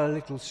our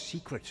little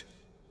secret.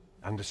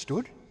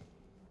 Understood?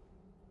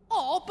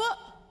 Oh, but...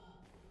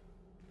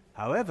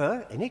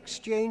 However, in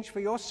exchange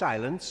for your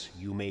silence,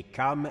 you may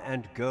come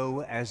and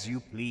go as you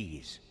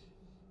please.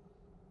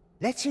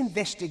 Let's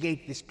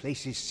investigate this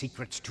place's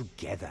secrets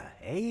together,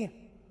 eh?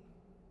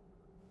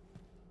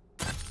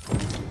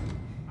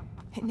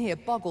 It near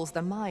boggles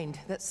the mind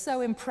that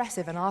so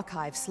impressive an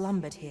archive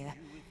slumbered here.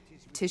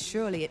 'Tis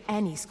surely at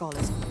any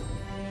scholar's...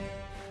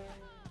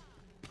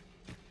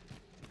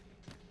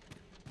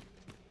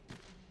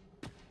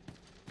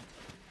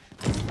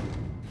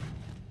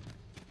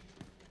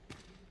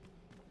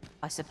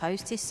 I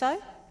suppose 'tis so.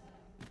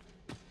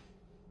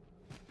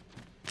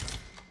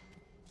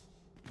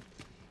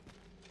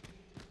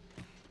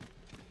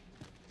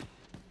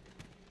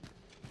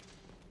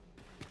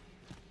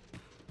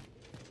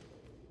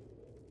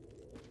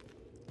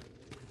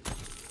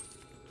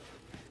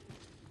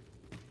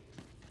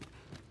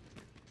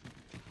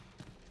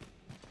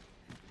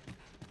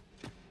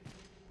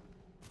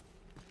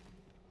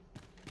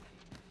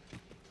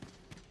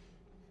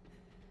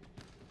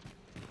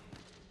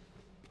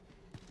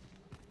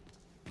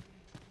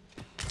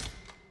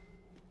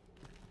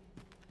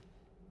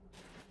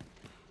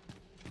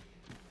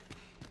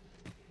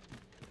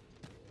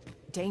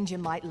 Danger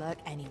might lurk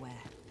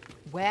anywhere.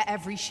 Wear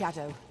every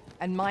shadow,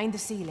 and mind the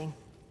ceiling.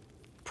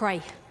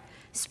 Pray,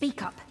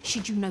 speak up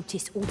should you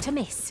notice aught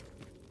amiss.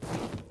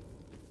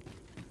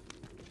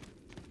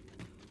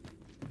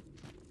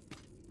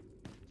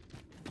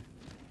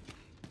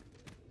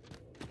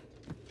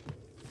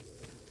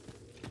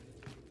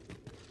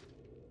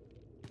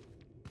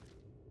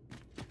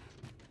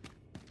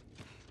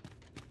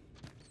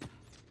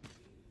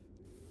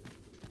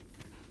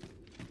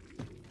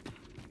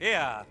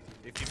 Here,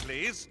 if you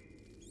please.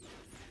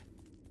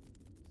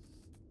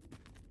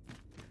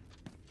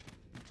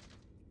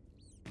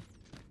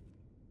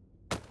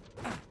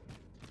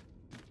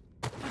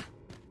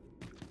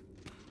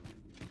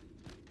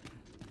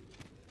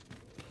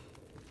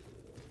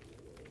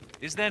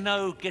 Is there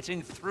no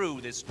getting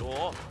through this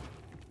door?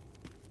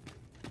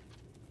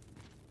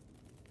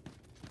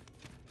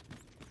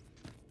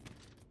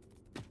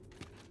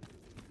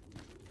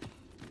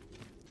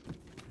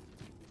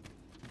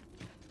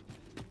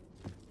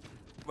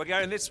 We're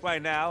going this way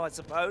now, I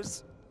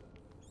suppose.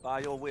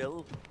 By your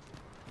will.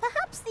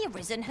 Perhaps the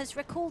Arisen has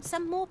recalled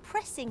some more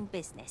pressing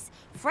business.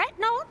 Fret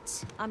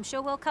not. I'm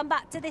sure we'll come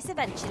back to this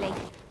eventually.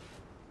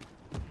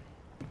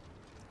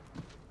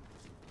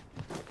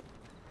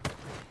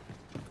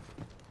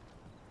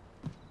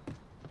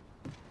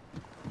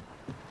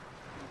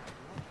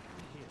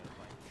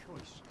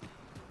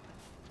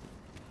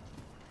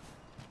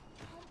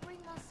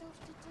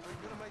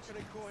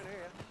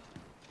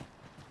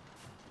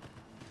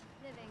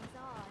 Living's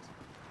hard,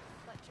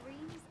 but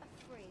dreams are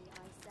free, I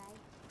say.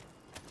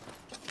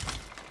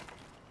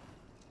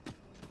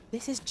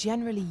 This is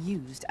generally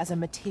used as a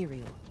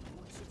material.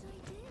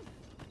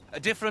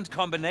 Different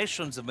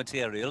combinations of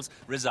materials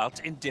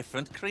result in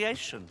different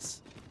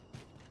creations.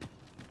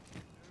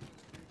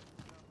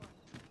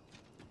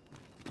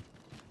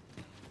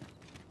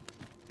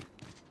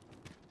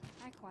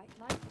 I quite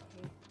like it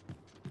here.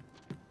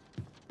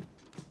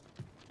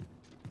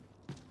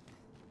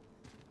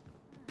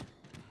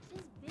 It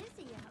is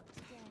busy out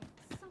today.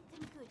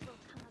 Something good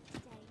will come up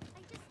today. I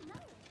just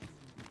know it.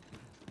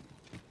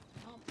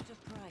 Can't put a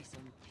price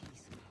on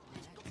peace and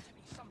quiet. There's got to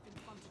be something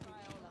fun to try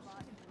all of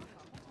our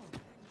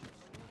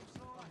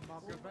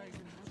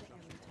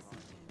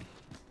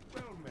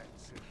Well met,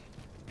 sir.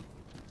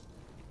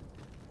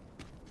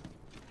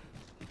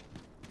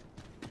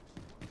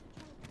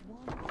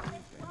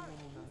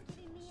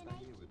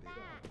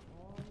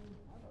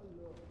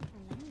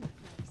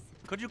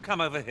 Could you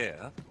come over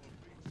here?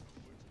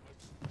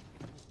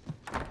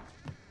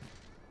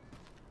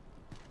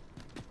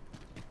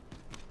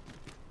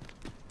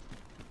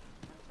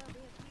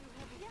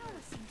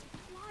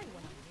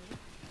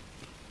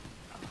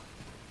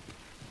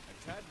 A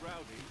tad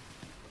rowdy,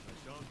 but I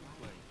shan't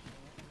complain.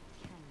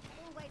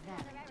 Always one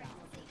of Eric's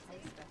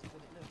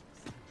secrets.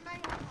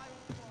 Mayhap I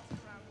will walk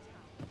around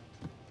town.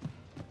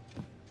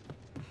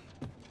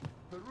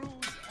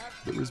 Peruse at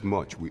There is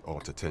much we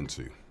ought to tend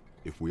to,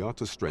 if we are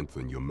to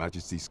strengthen your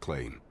Majesty's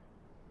claim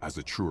as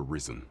a true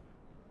Arisen.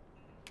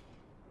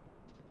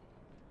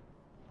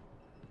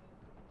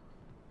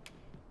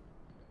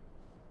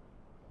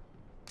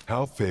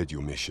 How fared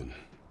your mission?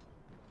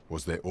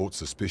 Was there aught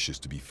suspicious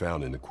to be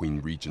found in the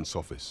Queen Regent's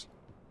office?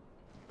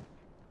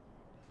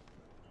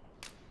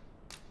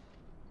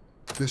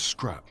 This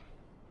scrap.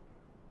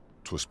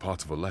 'Twas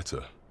part of a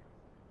letter,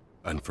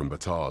 and from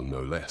Batal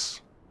no less.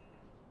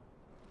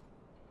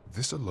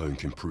 This alone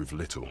can prove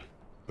little,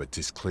 but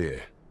 'tis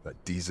clear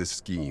that Deeza's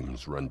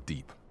schemes run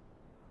deep.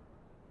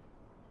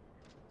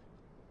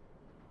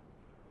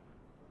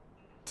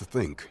 To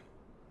think,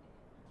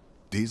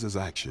 Deeza's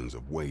actions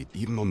have weighed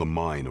even on the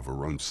mind of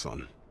her own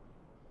son.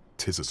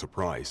 'Tis a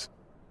surprise,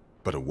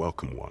 but a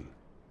welcome one.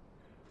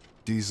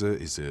 Deeza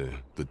is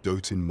the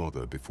doting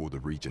mother before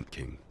the Regent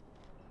King.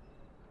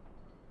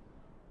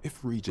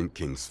 If Regent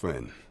King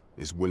Sven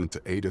is willing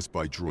to aid us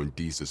by drawing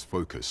Deeza's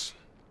focus,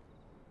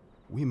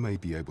 we may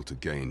be able to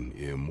gain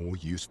more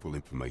useful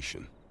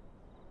information.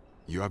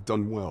 You have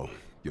done well,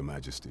 Your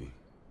Majesty.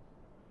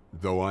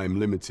 Though I am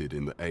limited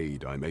in the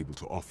aid I am able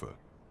to offer,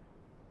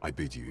 I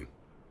bid you,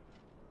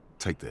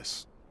 take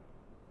this.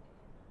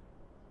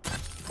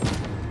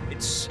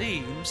 It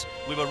seems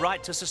we were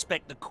right to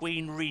suspect the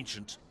Queen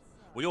Regent.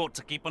 We ought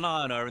to keep an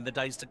eye on her in the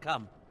days to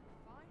come.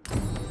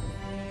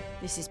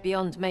 This is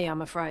beyond me,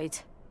 I'm afraid.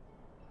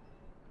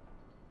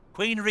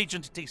 Queen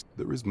Regent Deeza.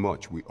 There is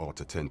much we ought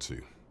to tend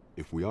to,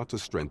 if we are to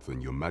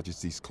strengthen your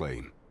Majesty's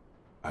claim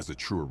as a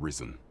true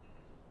Arisen.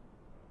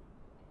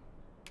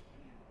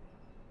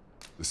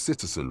 The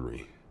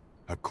citizenry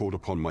have called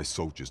upon my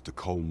soldiers to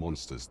cull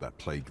monsters that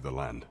plague the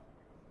land.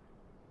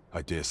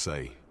 I dare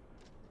say,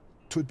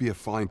 'twould be a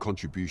fine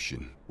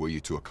contribution were you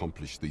to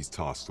accomplish these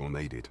tasks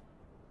unaided.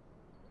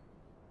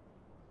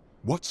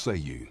 What say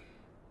you?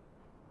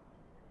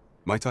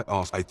 Might I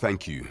ask? I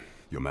thank you,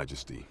 Your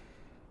Majesty.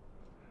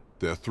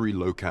 There are 3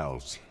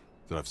 locales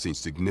that have seen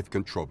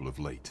significant trouble of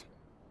late.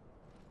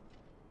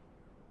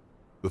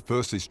 The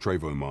first is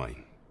Trevo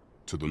Mine,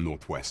 to the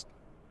northwest.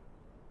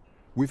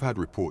 We've had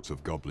reports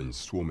of goblins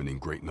swarming in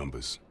great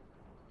numbers.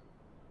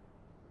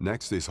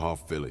 Next is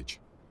Half Village,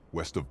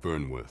 west of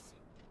Vernworth.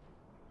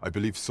 I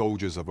believe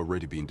soldiers have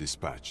already been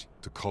dispatched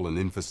to cull an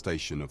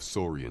infestation of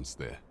Saurians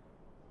there.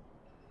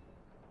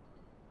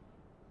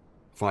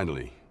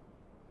 Finally,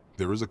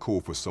 there is a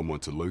call for someone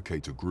to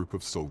locate a group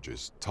of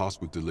soldiers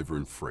tasked with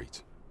delivering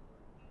freight.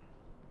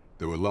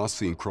 They were last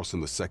seen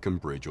crossing the second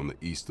bridge on the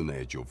eastern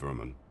edge of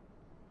Vermont.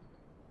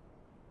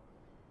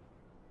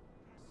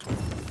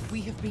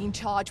 We have been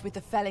charged with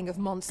the felling of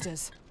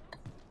monsters.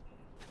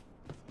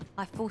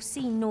 I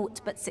foresee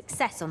naught but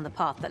success on the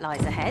path that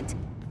lies ahead.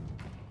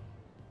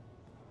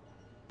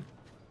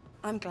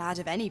 I'm glad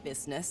of any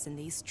business in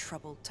these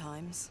troubled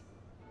times.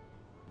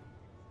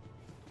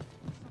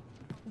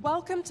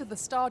 Welcome to the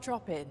Star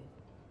Drop Inn.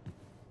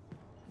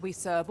 We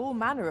serve all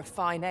manner of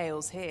fine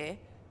ales here.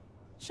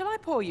 Shall I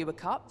pour you a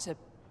cup to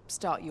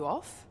start you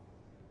off?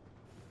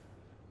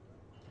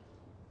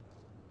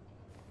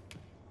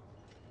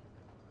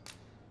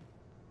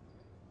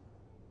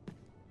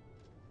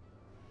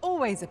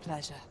 Always a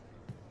pleasure.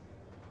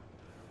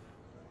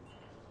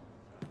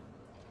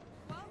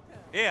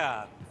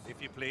 Here,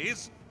 if you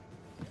please.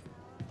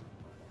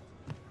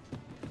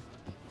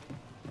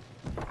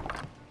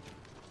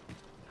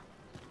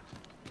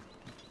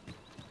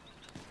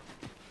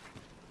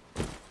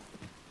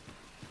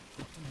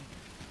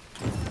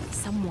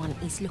 Someone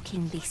is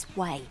looking this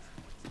way.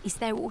 Is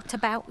there aught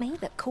about me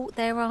that caught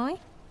their eye?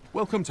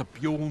 Welcome to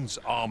Bjorn's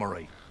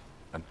Armory.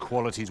 And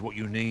quality's what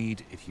you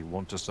need if you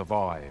want to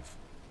survive.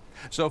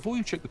 So before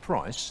you check the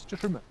price,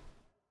 just remember...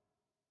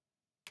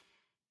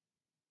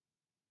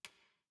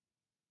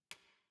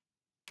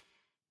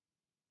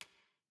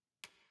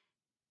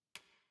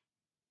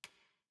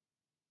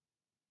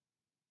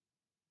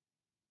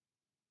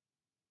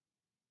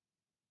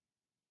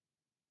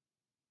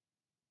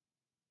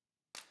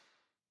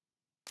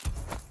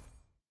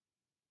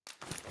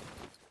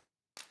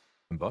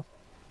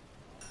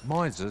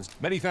 Misers.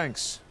 Many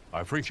thanks. I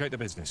appreciate the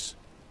business.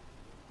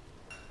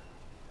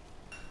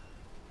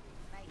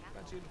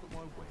 Fancy a look at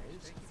my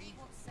wares?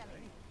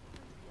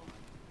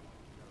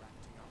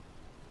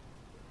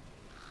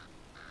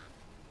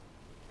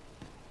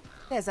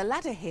 There's a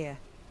ladder here.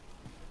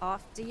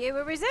 After you,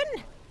 Arisen.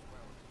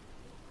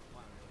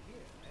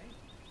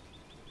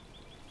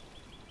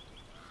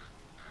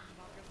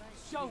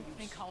 Don't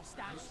think I'll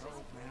stand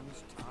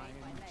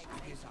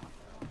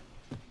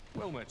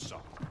Well met, sir.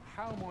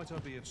 How might I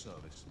be of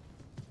service?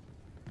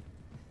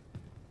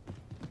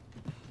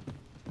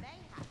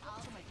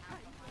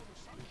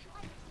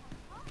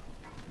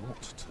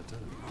 What to do?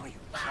 Are you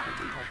trying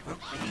to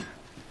provoke me?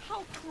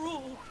 How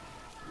cruel!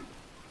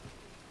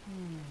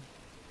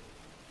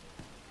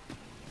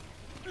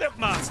 Look,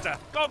 Master!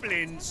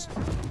 Goblins!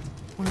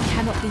 One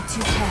cannot be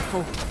too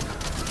careful.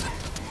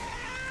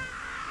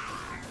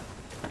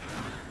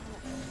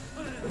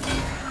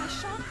 I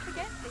shan't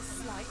forget this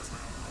slight.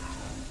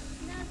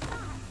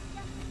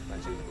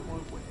 Fancy a look at my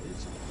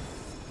wares?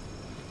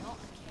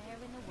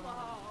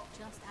 world,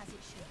 just as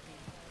it should be.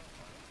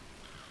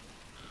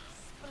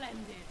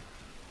 Splendid.